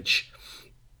Waller-Bridge.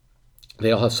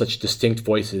 They all have such distinct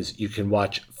voices. You can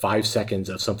watch 5 seconds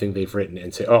of something they've written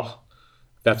and say, oh,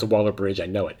 that's a Waller-Bridge, I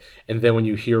know it. And then when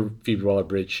you hear Phoebe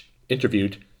Waller-Bridge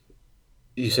interviewed,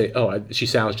 you say, oh, she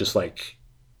sounds just like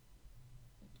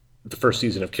the first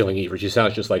season of Killing Eve, or she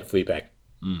sounds just like Fleabag.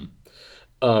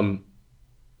 And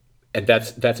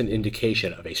that's an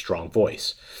indication of a strong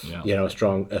voice, a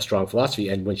strong philosophy.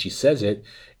 And when she says it,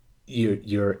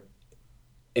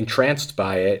 entranced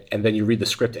by it, and then you read the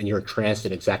script and you're entranced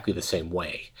in exactly the same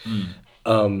way.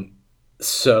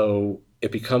 So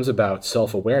it becomes about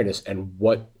self-awareness and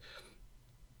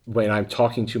when I'm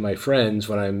talking to my friends,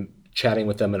 when I'm chatting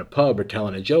with them in a pub or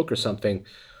telling a joke or something,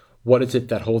 what is it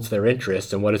that holds their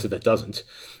interest and what is it that doesn't?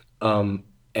 And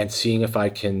seeing if I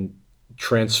can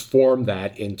transform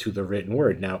that into the written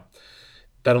word. Now,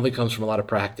 that only comes from a lot of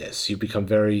practice. You become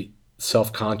very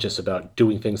self-conscious about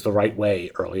doing things the right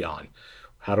way early on.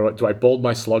 How do I bold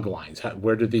my slug lines?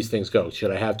 Where do these things go?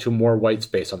 Should I have 2 more white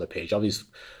space on the page? All these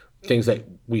things that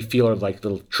we feel are like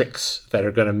little tricks that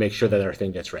are going to make sure that our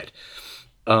thing gets read.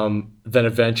 Then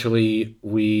eventually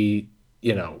we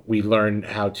learn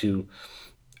how to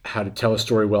tell a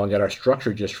story well and get our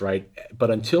structure just right.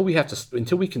 But until we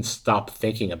can stop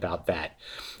thinking about that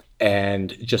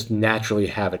and just naturally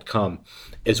have it come,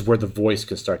 is where the voice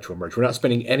can start to emerge. We're not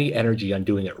spending any energy on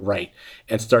doing it right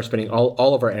and start spending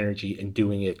all of our energy in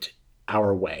doing it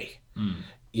our way.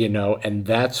 And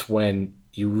that's when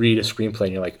you read a screenplay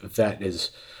and you're like,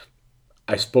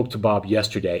 I spoke to Bob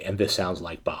yesterday and this sounds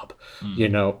like Bob.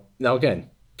 Now again,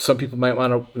 some people might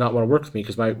not want to work with me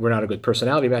because we're not a good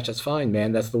personality match. That's fine,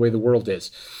 man. That's the way the world is.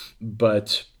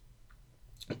 But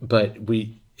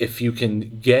if you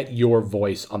can get your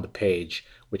voice on the page,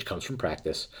 which comes from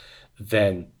practice,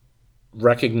 then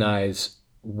recognize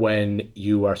when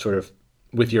you are sort of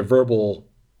with your verbal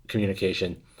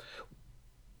communication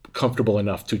comfortable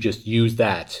enough to just use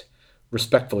that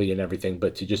respectfully and everything,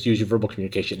 but to just use your verbal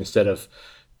communication instead of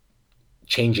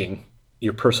changing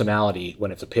your personality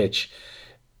when it's a pitch.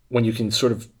 When you can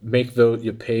sort of make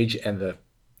your page and the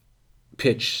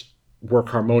pitch work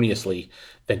harmoniously,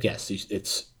 then yes,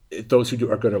 it's those who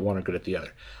are good at one are good at the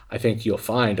other. I think you'll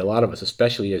find a lot of us,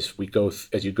 especially as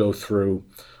you go through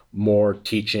more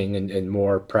teaching and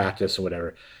more practice and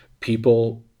whatever,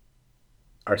 people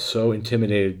are so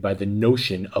intimidated by the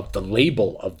notion of the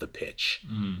label of the pitch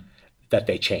that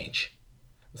they change.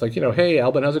 It's like, hey,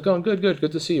 Albin, how's it going? Good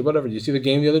to see you. Whatever. Did you see the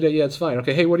game the other day? Yeah, it's fine.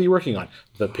 Okay, hey, what are you working on?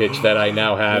 The pitch that I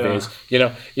now have is,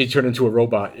 you turn into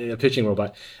a pitching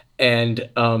robot. And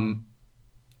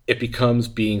it becomes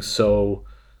being so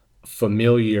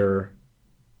familiar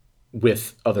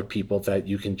with other people that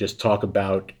you can just talk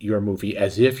about your movie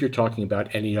as if you're talking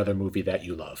about any other movie that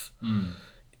you love.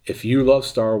 If you love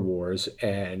Star Wars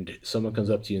and someone comes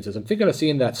up to you and says, I'm thinking of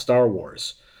seeing that Star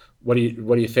Wars, what do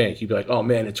you think? You'd be like, oh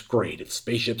man, it's great. It's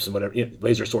spaceships and whatever,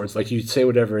 laser swords. Like you'd say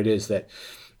whatever it is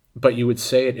but you would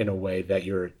say it in a way that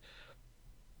you're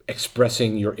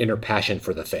expressing your inner passion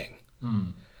for the thing.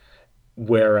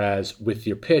 Whereas with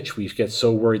your pitch, we get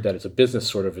so worried that it's a business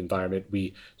sort of environment,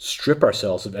 we strip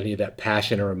ourselves of any of that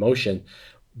passion or emotion.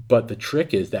 But the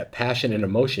trick is that passion and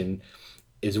emotion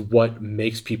is what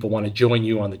makes people want to join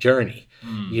you on the journey.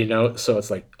 So it's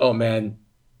like, oh man,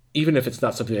 even if it's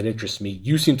not something that interests me,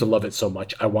 you seem to love it so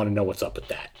much, I want to know what's up with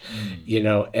that.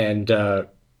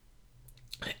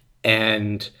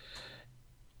 And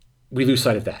we lose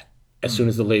sight of that as soon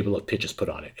as the label of pitch is put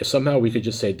on it. If somehow we could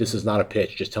just say, this is not a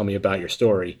pitch, just tell me about your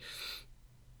story,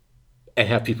 and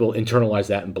have people internalize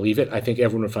that and believe it, I think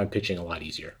everyone would find pitching a lot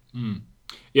easier.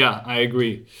 Yeah, I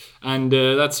agree. And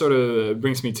that sort of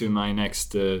brings me to my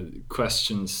next set of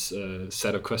questions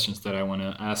that I want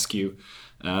to ask you.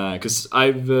 Because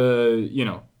I've,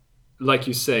 like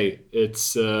you say,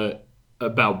 it's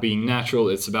about being natural.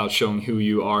 It's about showing who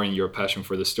you are and your passion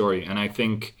for the story. And I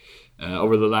think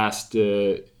over the last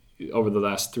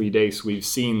 3 days, we've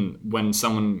seen when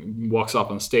someone walks up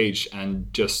on stage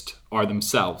and just are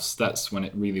themselves, that's when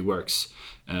it really works.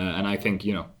 And I think,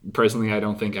 personally, I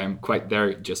don't think I'm quite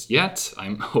there just yet.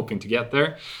 I'm hoping to get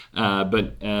there.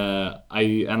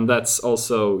 And that's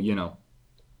also,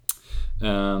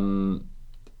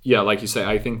 like you say,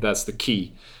 I think that's the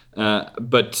key.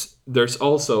 But there's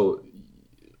also,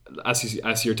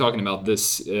 as you're talking about,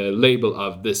 this label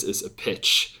of this is a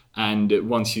pitch. And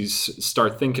once you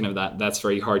start thinking of that, that's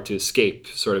very hard to escape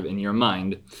sort of in your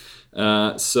mind.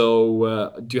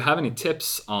 So do you have any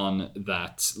tips on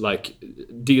that, like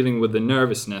dealing with the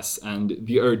nervousness and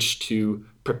the urge to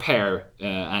prepare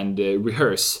and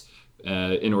rehearse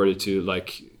in order to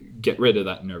like get rid of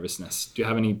that nervousness? Do you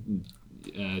have any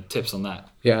tips on that?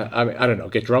 Yeah, I don't know.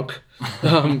 Get drunk.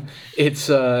 It's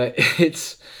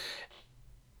the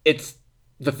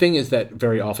thing is that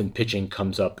very often pitching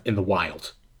comes up in the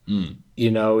wild.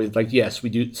 Like, yes, we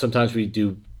do. Sometimes we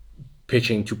do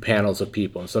pitching to panels of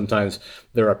people, and sometimes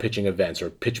there are pitching events or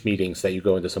pitch meetings that you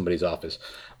go into somebody's office.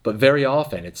 But very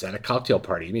often it's at a cocktail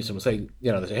party. You meet someone say,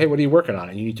 they say, hey, what are you working on?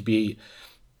 And you need to be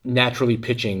naturally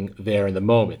pitching there in the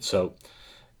moment. So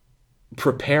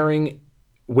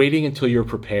waiting until you're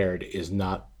prepared is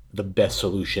not the best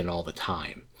solution all the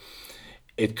time.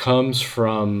 It comes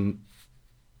from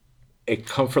a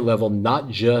comfort level not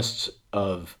just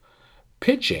of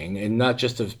pitching and not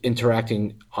just of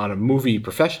interacting on a movie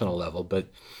professional level,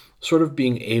 but sort of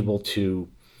being able to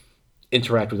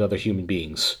interact with other human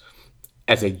beings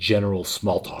as a general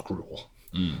small talk rule.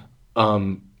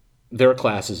 There are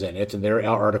classes in it and there are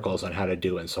articles on how to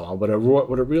do it and so on. But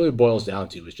what it really boils down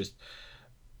to is just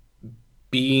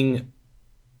being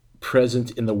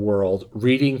present in the world,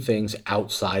 reading things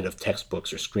outside of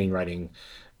textbooks or screenwriting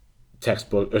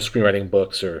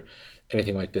books or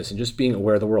anything like this, and just being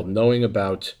aware of the world, knowing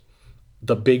about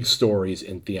the big stories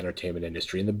in the entertainment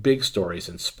industry and the big stories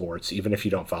in sports, even if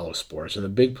you don't follow sports, and the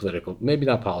big political, maybe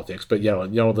not politics, but you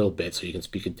know a little bit so you can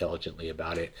speak intelligently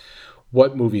about it.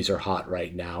 What movies are hot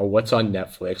right now? What's on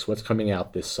Netflix? What's coming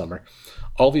out this summer?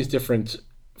 All these different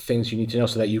things you need to know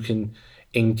so that you can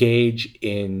engage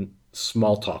in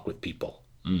small talk with people.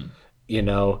 You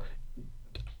know,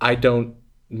 I don't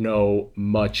know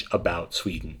much about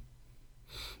Sweden.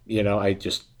 You know, I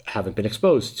just haven't been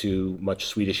exposed to much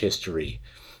Swedish history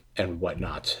and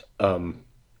whatnot.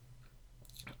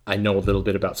 I know a little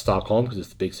bit about Stockholm because it's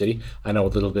the big city. I know a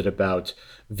little bit about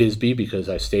Visby because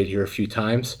I stayed here a few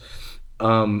times.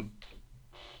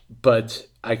 But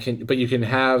you can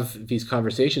have these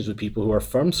conversations with people who are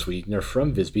from Sweden or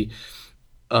from Visby,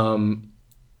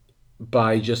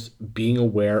 by just being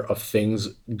aware of things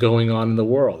going on in the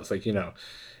world. It's like, you know,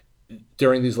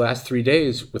 during these last 3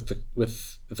 days with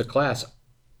the class,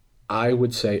 I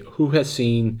would say, who has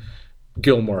seen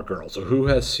Gilmore Girls or who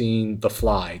has seen The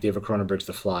Fly, David Cronenberg's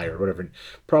The Fly or whatever?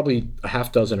 Probably a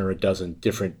half dozen or a dozen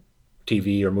different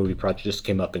TV or movie projects just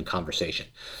came up in conversation.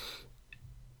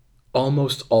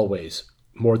 Almost always,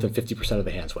 more than 50% of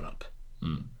the hands went up.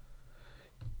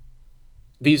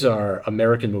 These are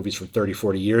American movies from 30,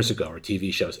 40 years ago or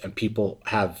TV shows, and people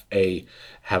have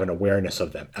an awareness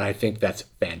of them. And I think that's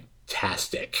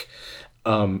fantastic,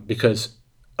 because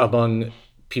among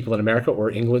people in America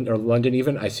or England or London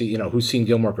even, I see, you know, who's seen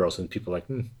Gilmore Girls, and people are like,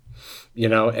 you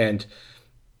know, and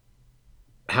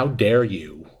how dare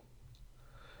you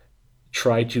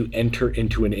try to enter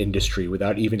into an industry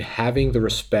without even having the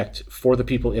respect for the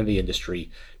people in the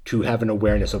industry to have an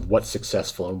awareness of what's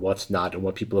successful and what's not and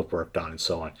what people have worked on and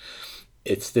so on.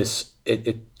 It's this,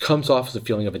 it comes off as a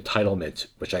feeling of entitlement,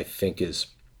 which I think is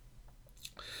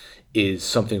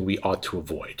something we ought to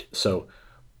avoid. So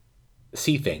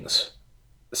see things,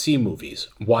 see movies,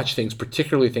 watch things,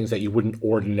 particularly things that you wouldn't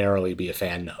ordinarily be a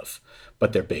fan of,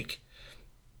 but they're big.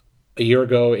 A year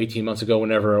ago, 18 months ago,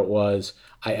 whenever it was,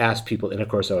 I asked people in a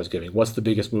course I was giving, what's the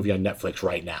biggest movie on Netflix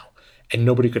right now? And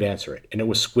nobody could answer it. And it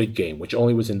was Squid Game, which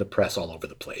only was in the press all over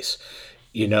the place.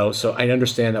 You know, so I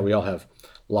understand that we all have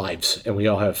lives and we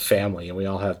all have family and we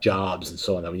all have jobs and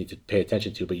so on that we need to pay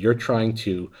attention to. But you're trying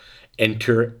to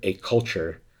enter a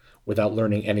culture without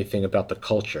learning anything about the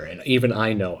culture. And even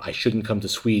I know I shouldn't come to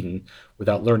Sweden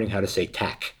without learning how to say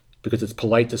tack, because it's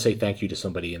polite to say thank you to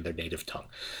somebody in their native tongue.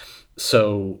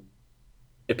 So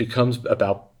it becomes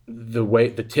about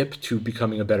the tip to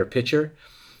becoming a better pitcher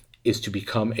is to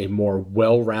become a more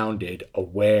well-rounded,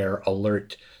 aware,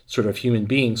 alert sort of human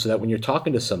being, so that when you're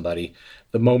talking to somebody,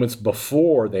 the moments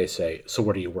before they say, so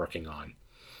what are you working on,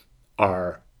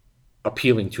 are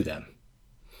appealing to them.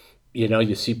 You know,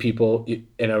 you see people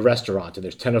in a restaurant and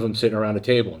there's 10 of them sitting around a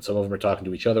table and some of them are talking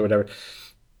to each other, whatever.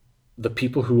 The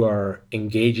people who are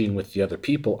engaging with the other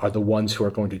people are the ones who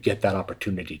are going to get that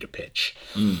opportunity to pitch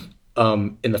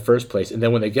in the first place. And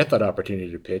then when they get that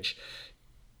opportunity to pitch,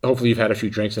 hopefully you've had a few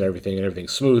drinks and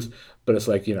everything's smooth, but it's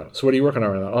like, you know, so what are you working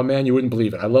on right now? Oh man, you wouldn't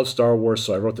believe it. I love Star Wars,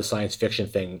 so I wrote the science fiction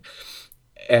thing.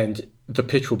 And the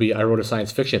pitch will be, I wrote a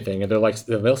science fiction thing. And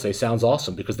they'll say, sounds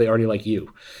awesome, because they already like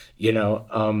you, you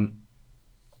know?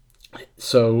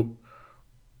 So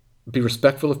be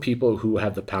respectful of people who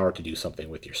have the power to do something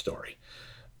with your story.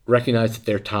 Recognize that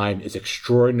their time is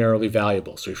extraordinarily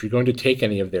valuable. So if you're going to take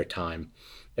any of their time,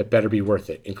 it better be worth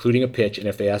it, including a pitch. And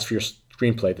if they ask for your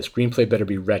screenplay, the screenplay better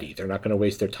be ready. They're not going to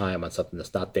waste their time on something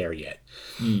that's not there yet.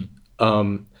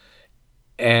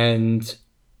 And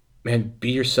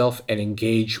be yourself and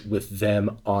engage with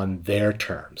them on their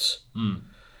terms.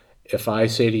 If I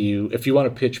say to you, if you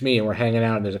want to pitch me and we're hanging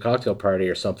out and there's a cocktail party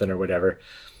or something or whatever,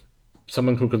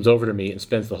 someone who comes over to me and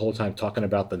spends the whole time talking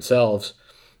about themselves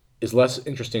is less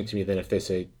interesting to me than if they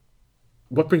say,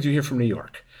 what brings you here from New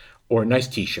York? Or a nice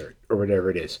t-shirt or whatever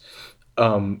it is.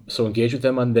 So engage with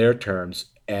them on their terms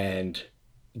and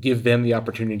give them the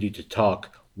opportunity to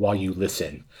talk while you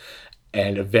listen,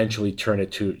 and eventually turn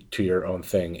it to your own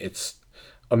thing. It's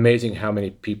amazing how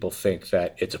many people think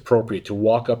that it's appropriate to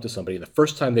walk up to somebody the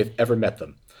first time they've ever met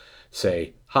them,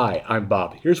 say, "Hi, I'm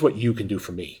Bob. Here's what you can do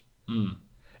for me."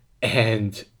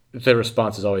 And the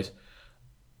response is always,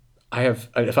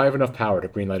 if I have enough power to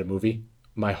greenlight a movie,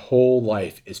 my whole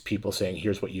life is people saying,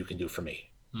 "Here's what you can do for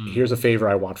me. Here's a favor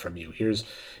I want from you. Here's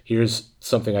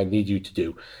something I need you to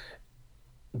do."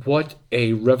 What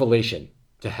a revelation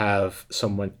to have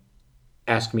someone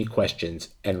ask me questions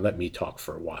and let me talk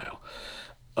for a while.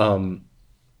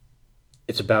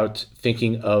 It's about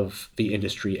thinking of the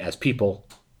industry as people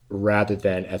rather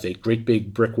than as a great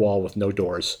big brick wall with no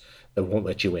doors that won't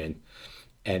let you in.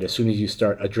 And as soon as you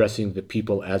start addressing the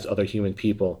people as other human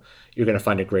people, you're going to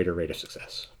find a greater rate of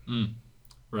success.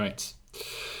 Right.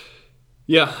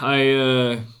 Yeah,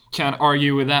 I can't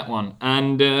argue with that one.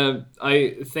 And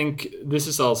I think this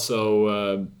is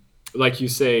also, like you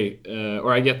say,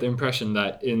 or I get the impression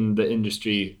that in the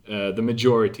industry, the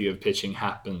majority of pitching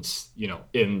happens,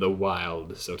 in the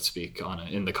wild, so to speak,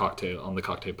 on the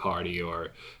cocktail party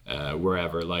or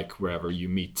wherever you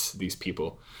meet these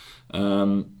people.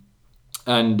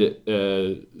 And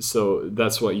so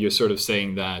that's what you're sort of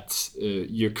saying, that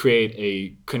you create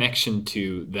a connection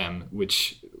to them,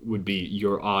 which would be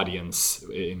your audience,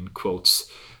 in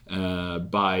quotes,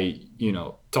 by,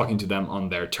 talking to them on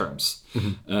their terms.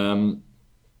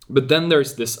 But then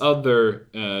there's this other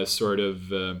sort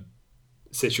of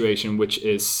situation, which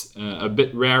is a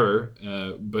bit rarer,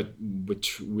 but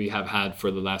which we have had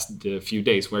for the last few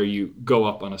days, where you go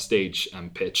up on a stage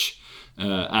and pitch.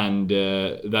 And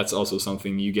that's also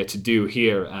something you get to do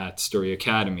here at Story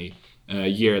Academy.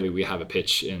 Yearly, we have a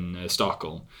pitch in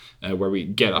Stockholm where we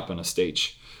get up on a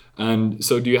stage. And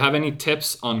so do you have any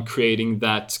tips on creating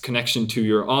that connection to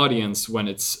your audience when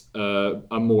it's a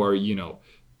more,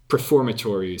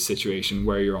 performatory situation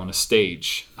where you're on a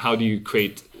stage? How do you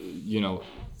create,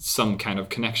 some kind of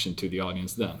connection to the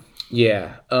audience then?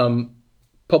 Yeah.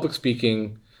 Public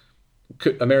speaking,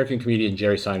 American comedian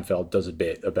Jerry Seinfeld does a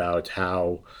bit about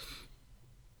how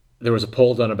there was a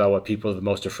poll done about what people are the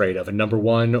most afraid of. And number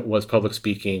one was public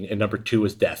speaking, and number two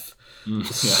was death. Yeah.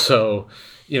 So,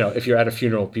 if you're at a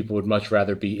funeral, people would much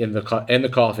rather be in the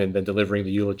coffin than delivering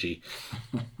the eulogy.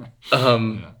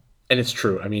 And it's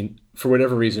true. I mean, for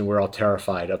whatever reason, we're all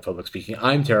terrified of public speaking.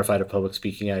 I'm terrified of public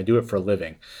speaking, and I do it for a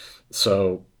living.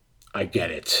 So I get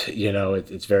it.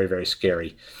 It's very, very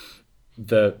scary.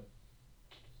 The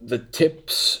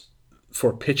tips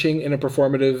for pitching in a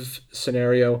performative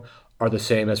scenario are the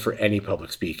same as for any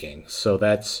public speaking. So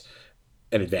that's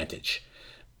an advantage.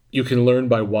 You can learn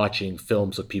by watching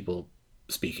films of people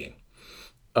speaking.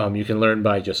 You can learn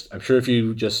by I'm sure if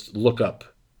you just look up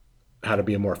how to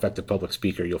be a more effective public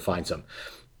speaker, you'll find some.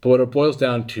 But what it boils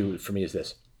down to for me is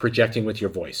this: projecting with your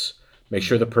voice. Make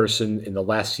sure the person in the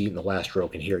last seat in the last row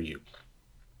can hear you.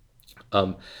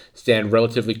 Stand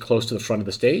relatively close to the front of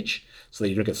the stage so that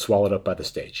you don't get swallowed up by the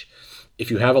stage. If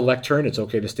you have a lectern, it's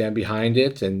okay to stand behind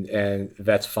it, and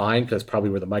that's fine because that's probably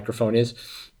where the microphone is.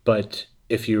 But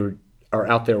if you are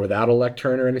out there without a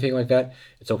lectern or anything like that,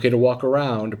 it's okay to walk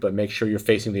around, but make sure you're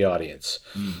facing the audience.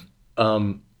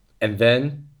 And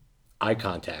then eye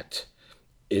contact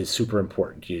is super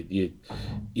important.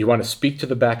 You want to speak to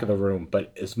the back of the room,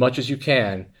 but as much as you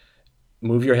can,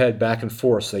 move your head back and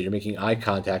forth so that you're making eye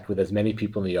contact with as many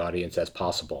people in the audience as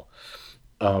possible.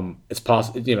 It's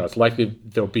possible, it's likely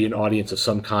there'll be an audience of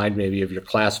some kind, maybe of your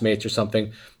classmates or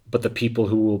something, but the people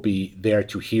who will be there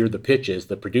to hear the pitches,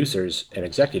 the producers and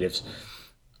executives,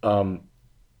 are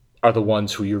the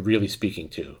ones who you're really speaking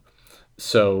to.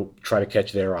 So try to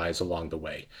catch their eyes along the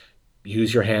way.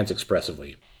 Use your hands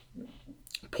expressively.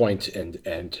 Point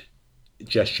and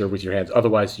gesture with your hands.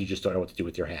 Otherwise, you just don't know what to do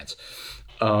with your hands.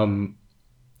 And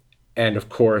of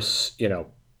course,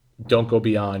 don't go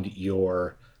beyond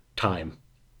your time.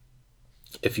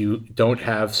 If you don't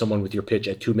have someone with your pitch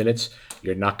at 2 minutes,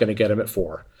 you're not going to get them at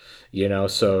 4.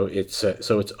 So it's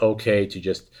okay to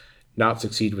just not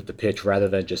succeed with the pitch rather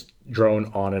than just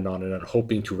drone on and on and on,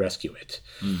 hoping to rescue it.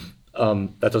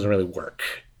 That doesn't really work.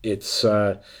 It's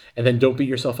and then don't beat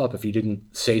yourself up if you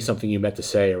didn't say something you meant to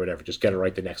say or whatever. Just get it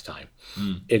right the next time.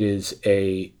 It is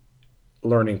a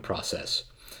learning process.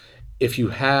 If you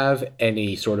have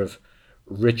any sort of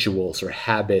rituals or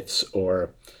habits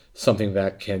or something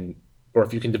that can, or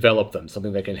if you can develop them,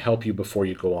 something that can help you before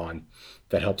you go on,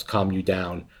 that helps calm you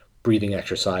down, breathing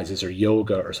exercises or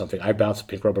yoga or something. I bounce a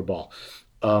pink rubber ball.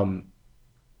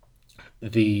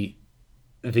 If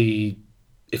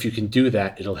you can do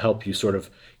that, it'll help you sort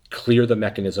of clear the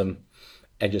mechanism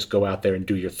and just go out there and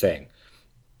do your thing.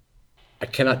 I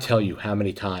cannot tell you how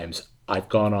many times I've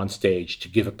gone on stage to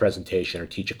give a presentation or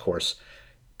teach a course,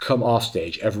 come off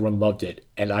stage, everyone loved it,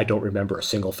 and I don't remember a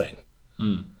single thing.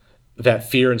 That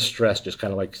fear and stress just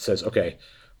kind of like says, okay,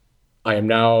 I am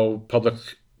now public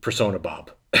persona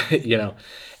Bob, you know,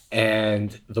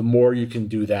 and the more you can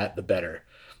do that, the better.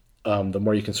 The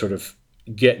more you can sort of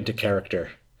get into character,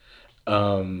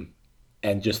 um,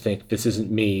 and just think, this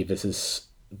isn't me. This is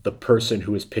the person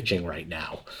who is pitching right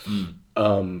now.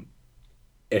 Um,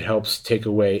 it helps take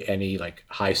away any like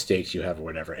high stakes you have or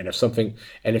whatever. And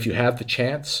if you have the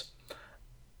chance,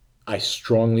 I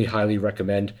strongly, highly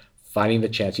recommend finding the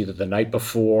chance either the night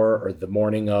before or the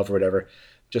morning of or whatever.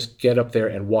 Just get up there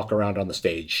and walk around on the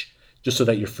stage, just so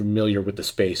that you're familiar with the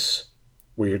space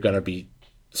where you're going to be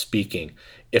speaking.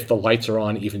 If the lights are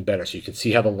on, even better, so you can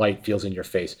see how the light feels in your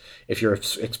face. If you're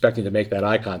expecting to make that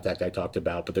eye contact I talked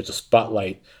about, but there's a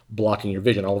spotlight blocking your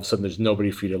vision, all of a sudden there's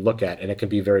nobody for you to look at, and it can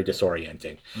be very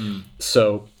disorienting.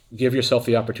 So give yourself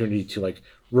the opportunity to like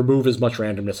remove as much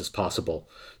randomness as possible,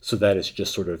 so that it's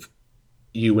just sort of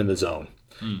you in the zone.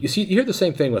 You hear the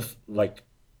same thing with like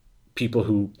people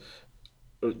who,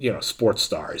 sports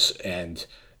stars and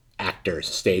actors,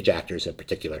 stage actors in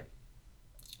particular.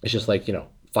 It's just like,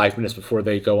 5 minutes before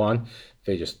they go on,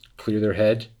 they just clear their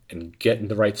head and get in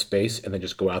the right space and then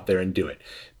just go out there and do it.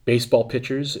 Baseball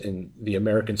pitchers in the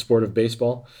American sport of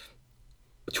baseball,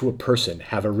 to a person,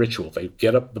 have a ritual. They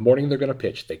get up the morning they're going to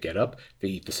pitch. They get up, they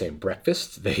eat the same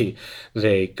breakfast. They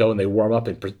go and they warm up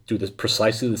and do this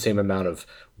precisely the same amount of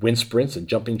wind sprints and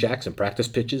jumping jacks and practice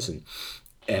pitches and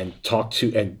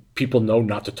people know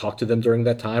not to talk to them during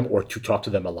that time, or to talk to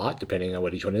them a lot, depending on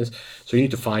what each one is. So you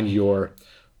need to find your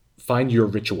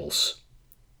rituals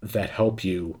that help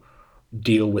you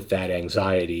deal with that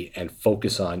anxiety and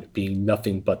focus on being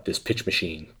nothing but this pitch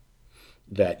machine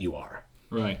that you are.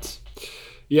 Right.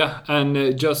 Yeah,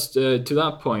 and just to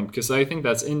that point, because I think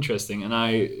that's interesting, and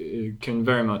I can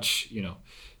very much,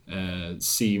 I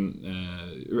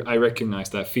recognize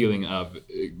that feeling of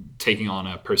taking on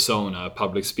a persona, a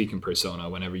public speaking persona,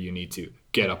 whenever you need to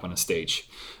get up on a stage.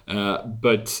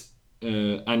 But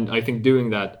I think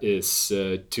doing that is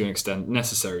to an extent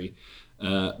necessary.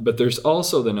 But there's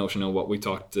also the notion of what we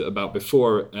talked about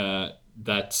before,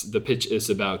 that the pitch is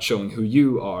about showing who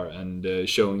you are and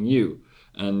showing you.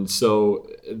 And so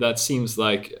that seems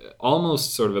like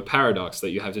almost sort of a paradox, that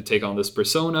you have to take on this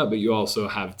persona, but you also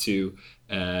have to,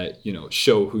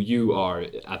 show who you are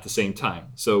at the same time.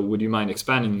 So would you mind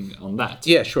expanding on that?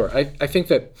 Yeah, sure. I think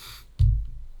that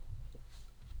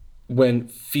when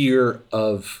fear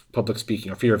of public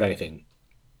speaking or fear of anything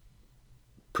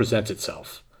presents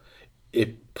itself,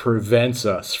 it prevents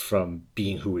us from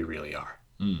being who we really are.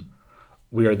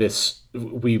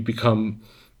 We become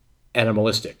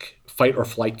animalistic. Fight or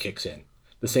flight kicks in.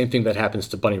 The same thing that happens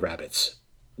to bunny rabbits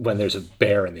when there's a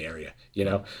bear in the area,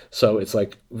 So it's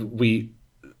like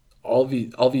all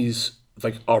these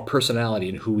like our personality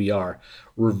and who we are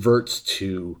reverts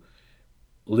to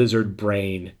lizard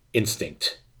brain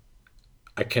instinct.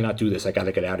 I cannot do this. I got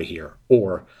to get out of here.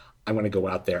 Or I'm going to go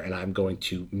out there and I'm going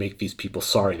to make these people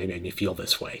sorry they made me feel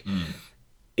this way.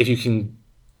 If you can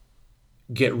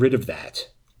get rid of that,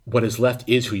 what is left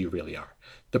is who you really are.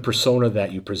 The persona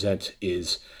that you present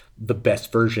is the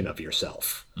best version of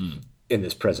yourself in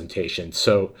this presentation.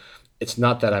 So it's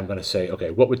not that I'm going to say,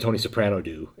 okay, what would Tony Soprano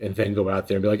do? And then go out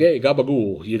there and be like, hey,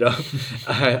 gabagool,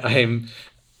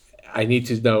 I need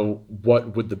to know how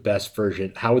would the best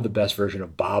version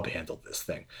of Bob handle this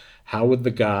thing? How would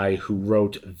the guy who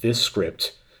wrote this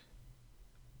script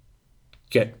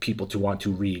get people to want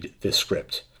to read this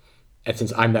script? And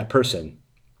since I'm that person,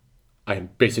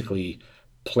 I'm basically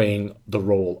playing the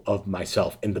role of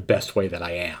myself in the best way that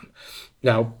I am.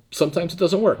 Now, sometimes it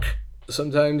doesn't work.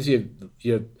 Sometimes you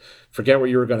forget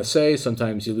what you were going to say.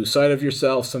 Sometimes you lose sight of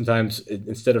yourself. Sometimes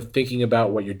instead of thinking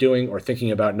about what you're doing or thinking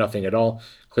about nothing at all,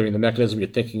 clearing the mechanism, you're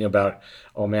thinking about,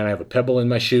 oh man, I have a pebble in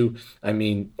my shoe.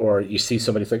 Or you see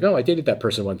somebody, it's like, oh, I dated that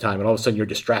person one time, and all of a sudden you're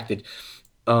distracted.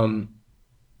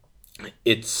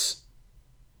 It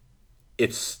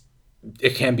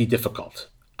can be difficult.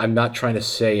 I'm not trying to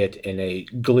say it in a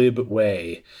glib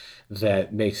way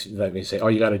that makes me say,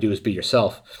 all you got to do is be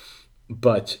yourself.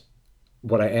 But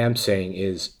what I am saying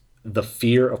is the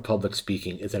fear of public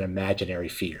speaking is an imaginary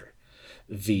fear.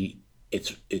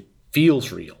 It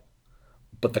feels real,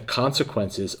 but the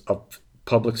consequences of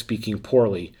public speaking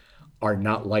poorly are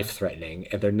not life-threatening,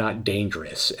 and they're not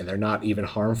dangerous, and they're not even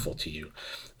harmful to you.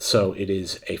 So it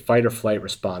is a fight or flight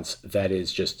response that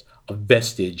is just a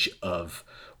vestige of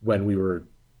when we were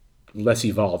less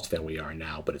evolved than we are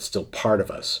now, but it's still part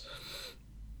of us.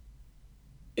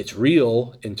 It's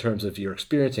real in terms of you're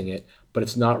experiencing it, but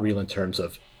it's not real in terms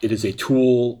of it is a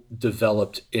tool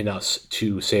developed in us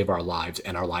to save our lives,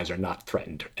 and our lives are not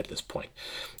threatened at this point.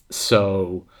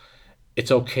 So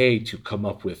it's okay to come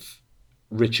up with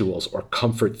rituals or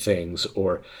comfort things,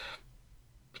 or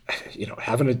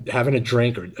having a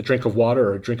drink, or a drink of water,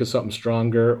 or a drink of something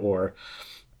stronger, or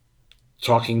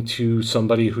talking to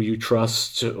somebody who you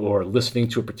trust, or listening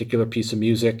to a particular piece of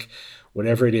music,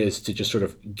 whatever it is, to just sort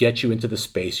of get you into the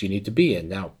space you need to be in.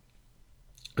 Now,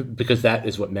 because that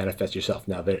is what manifests yourself.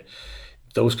 Now,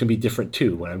 those can be different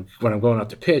too. When I'm going out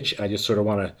to pitch, I just sort of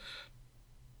want to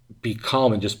be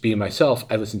calm and just be myself.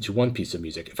 I listen to one piece of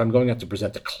music. If I'm going out to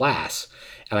present a class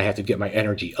and I have to get my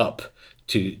energy up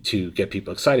to get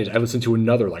people excited, I listen to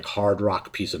another like hard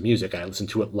rock piece of music. I listen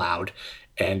to it loud,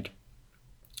 and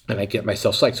I get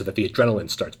myself psyched so that the adrenaline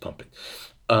starts pumping.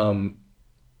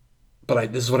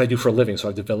 But this is what I do for a living, so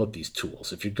I've developed these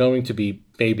tools. If you're going to be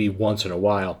maybe once in a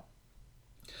while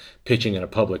pitching in a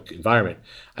public environment,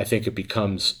 I think it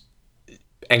becomes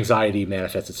anxiety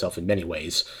manifests itself in many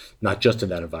ways, not just in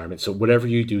that environment. So whatever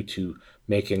you do to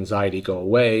make anxiety go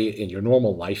away in your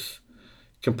normal life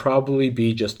can probably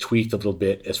be just tweaked a little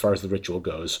bit as far as the ritual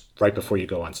goes right before you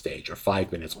go on stage, or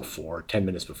 5 minutes before, or 10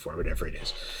 minutes before, whatever it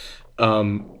is.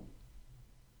 And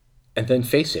then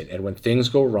face it. And when things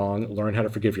go wrong, learn how to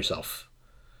forgive yourself.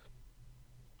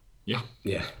 Yeah.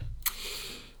 Yeah.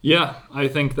 Yeah, I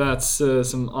think that's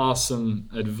some awesome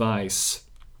advice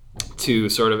to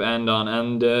sort of end on.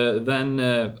 And then,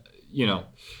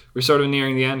 we're sort of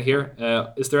nearing the end here.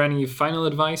 Is there any final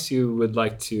advice you would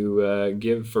like to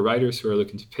give for writers who are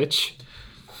looking to pitch?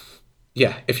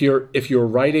 Yeah, if you're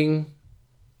writing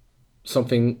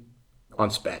something on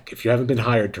spec, if you haven't been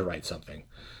hired to write something,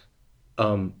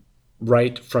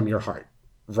 write from your heart.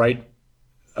 Write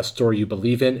a story you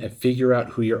believe in and figure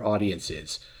out who your audience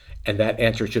is. And that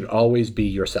answer should always be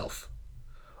yourself.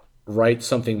 Write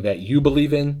something that you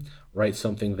believe in. Write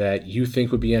something that you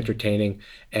think would be entertaining.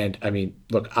 And I mean,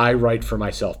 look, I write for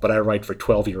myself, but I write for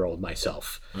 12-year-old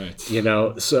myself. Right.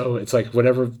 So it's like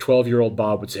whatever 12-year-old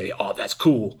Bob would say, oh, that's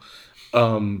cool.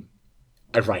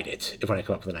 I write it when I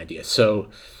come up with an idea.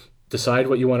 So decide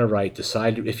what you want to write.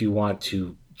 Decide if you want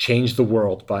to change the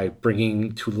world by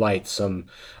bringing to light some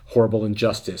horrible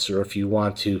injustice, or if you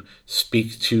want to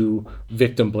speak to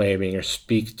victim blaming, or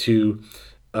speak to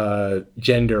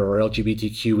gender or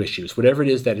LGBTQ issues, whatever it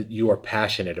is that you are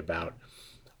passionate about,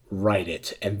 write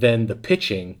it. And then the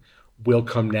pitching will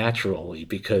come naturally,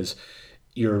 because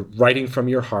you're writing from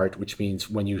your heart, which means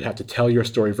when you have to tell your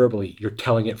story verbally, you're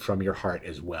telling it from your heart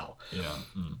as well. Yeah.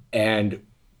 Mm. And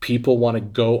people want to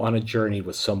go on a journey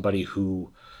with somebody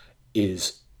who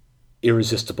is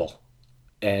irresistible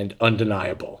and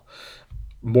undeniable,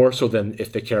 more so than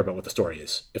if they care about what the story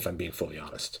is, if I'm being fully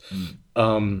honest.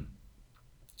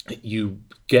 You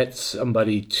get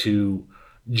somebody to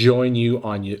join you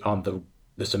on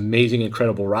this amazing,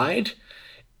 incredible ride,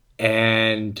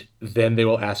 and then they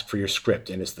will ask for your script.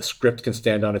 And as the script can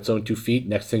stand on its own 2 feet,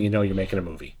 next thing you know, you're making a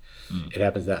movie. It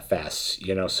happens that fast,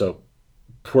 so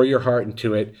pour your heart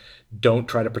into it. Don't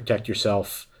try to protect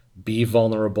yourself. Be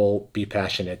vulnerable, be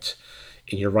passionate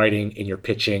in your writing, in your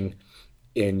pitching,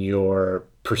 in your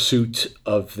pursuit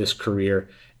of this career,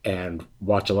 and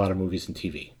watch a lot of movies and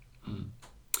TV.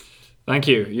 Thank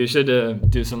you. You should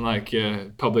do some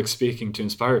public speaking to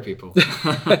inspire people.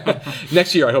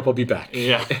 Next year, I hope I'll be back.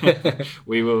 Yeah,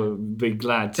 we will be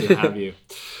glad to have you.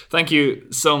 Thank you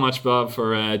so much, Bob,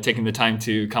 for taking the time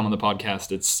to come on the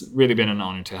podcast. It's really been an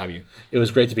honor to have you. It was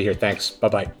great to be here. Thanks.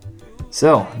 Bye-bye.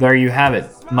 So, there you have it,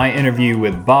 my interview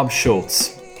with Bob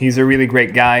Schultz. He's a really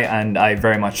great guy, and I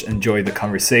very much enjoyed the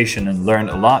conversation and learned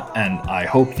a lot, and I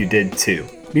hope you did too.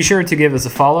 Be sure to give us a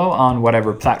follow on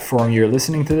whatever platform you're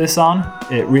listening to this on.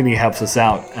 It really helps us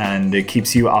out, and it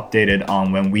keeps you updated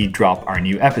on when we drop our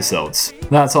new episodes.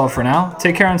 That's all for now.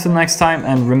 Take care until next time,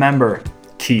 and remember,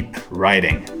 keep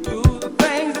writing.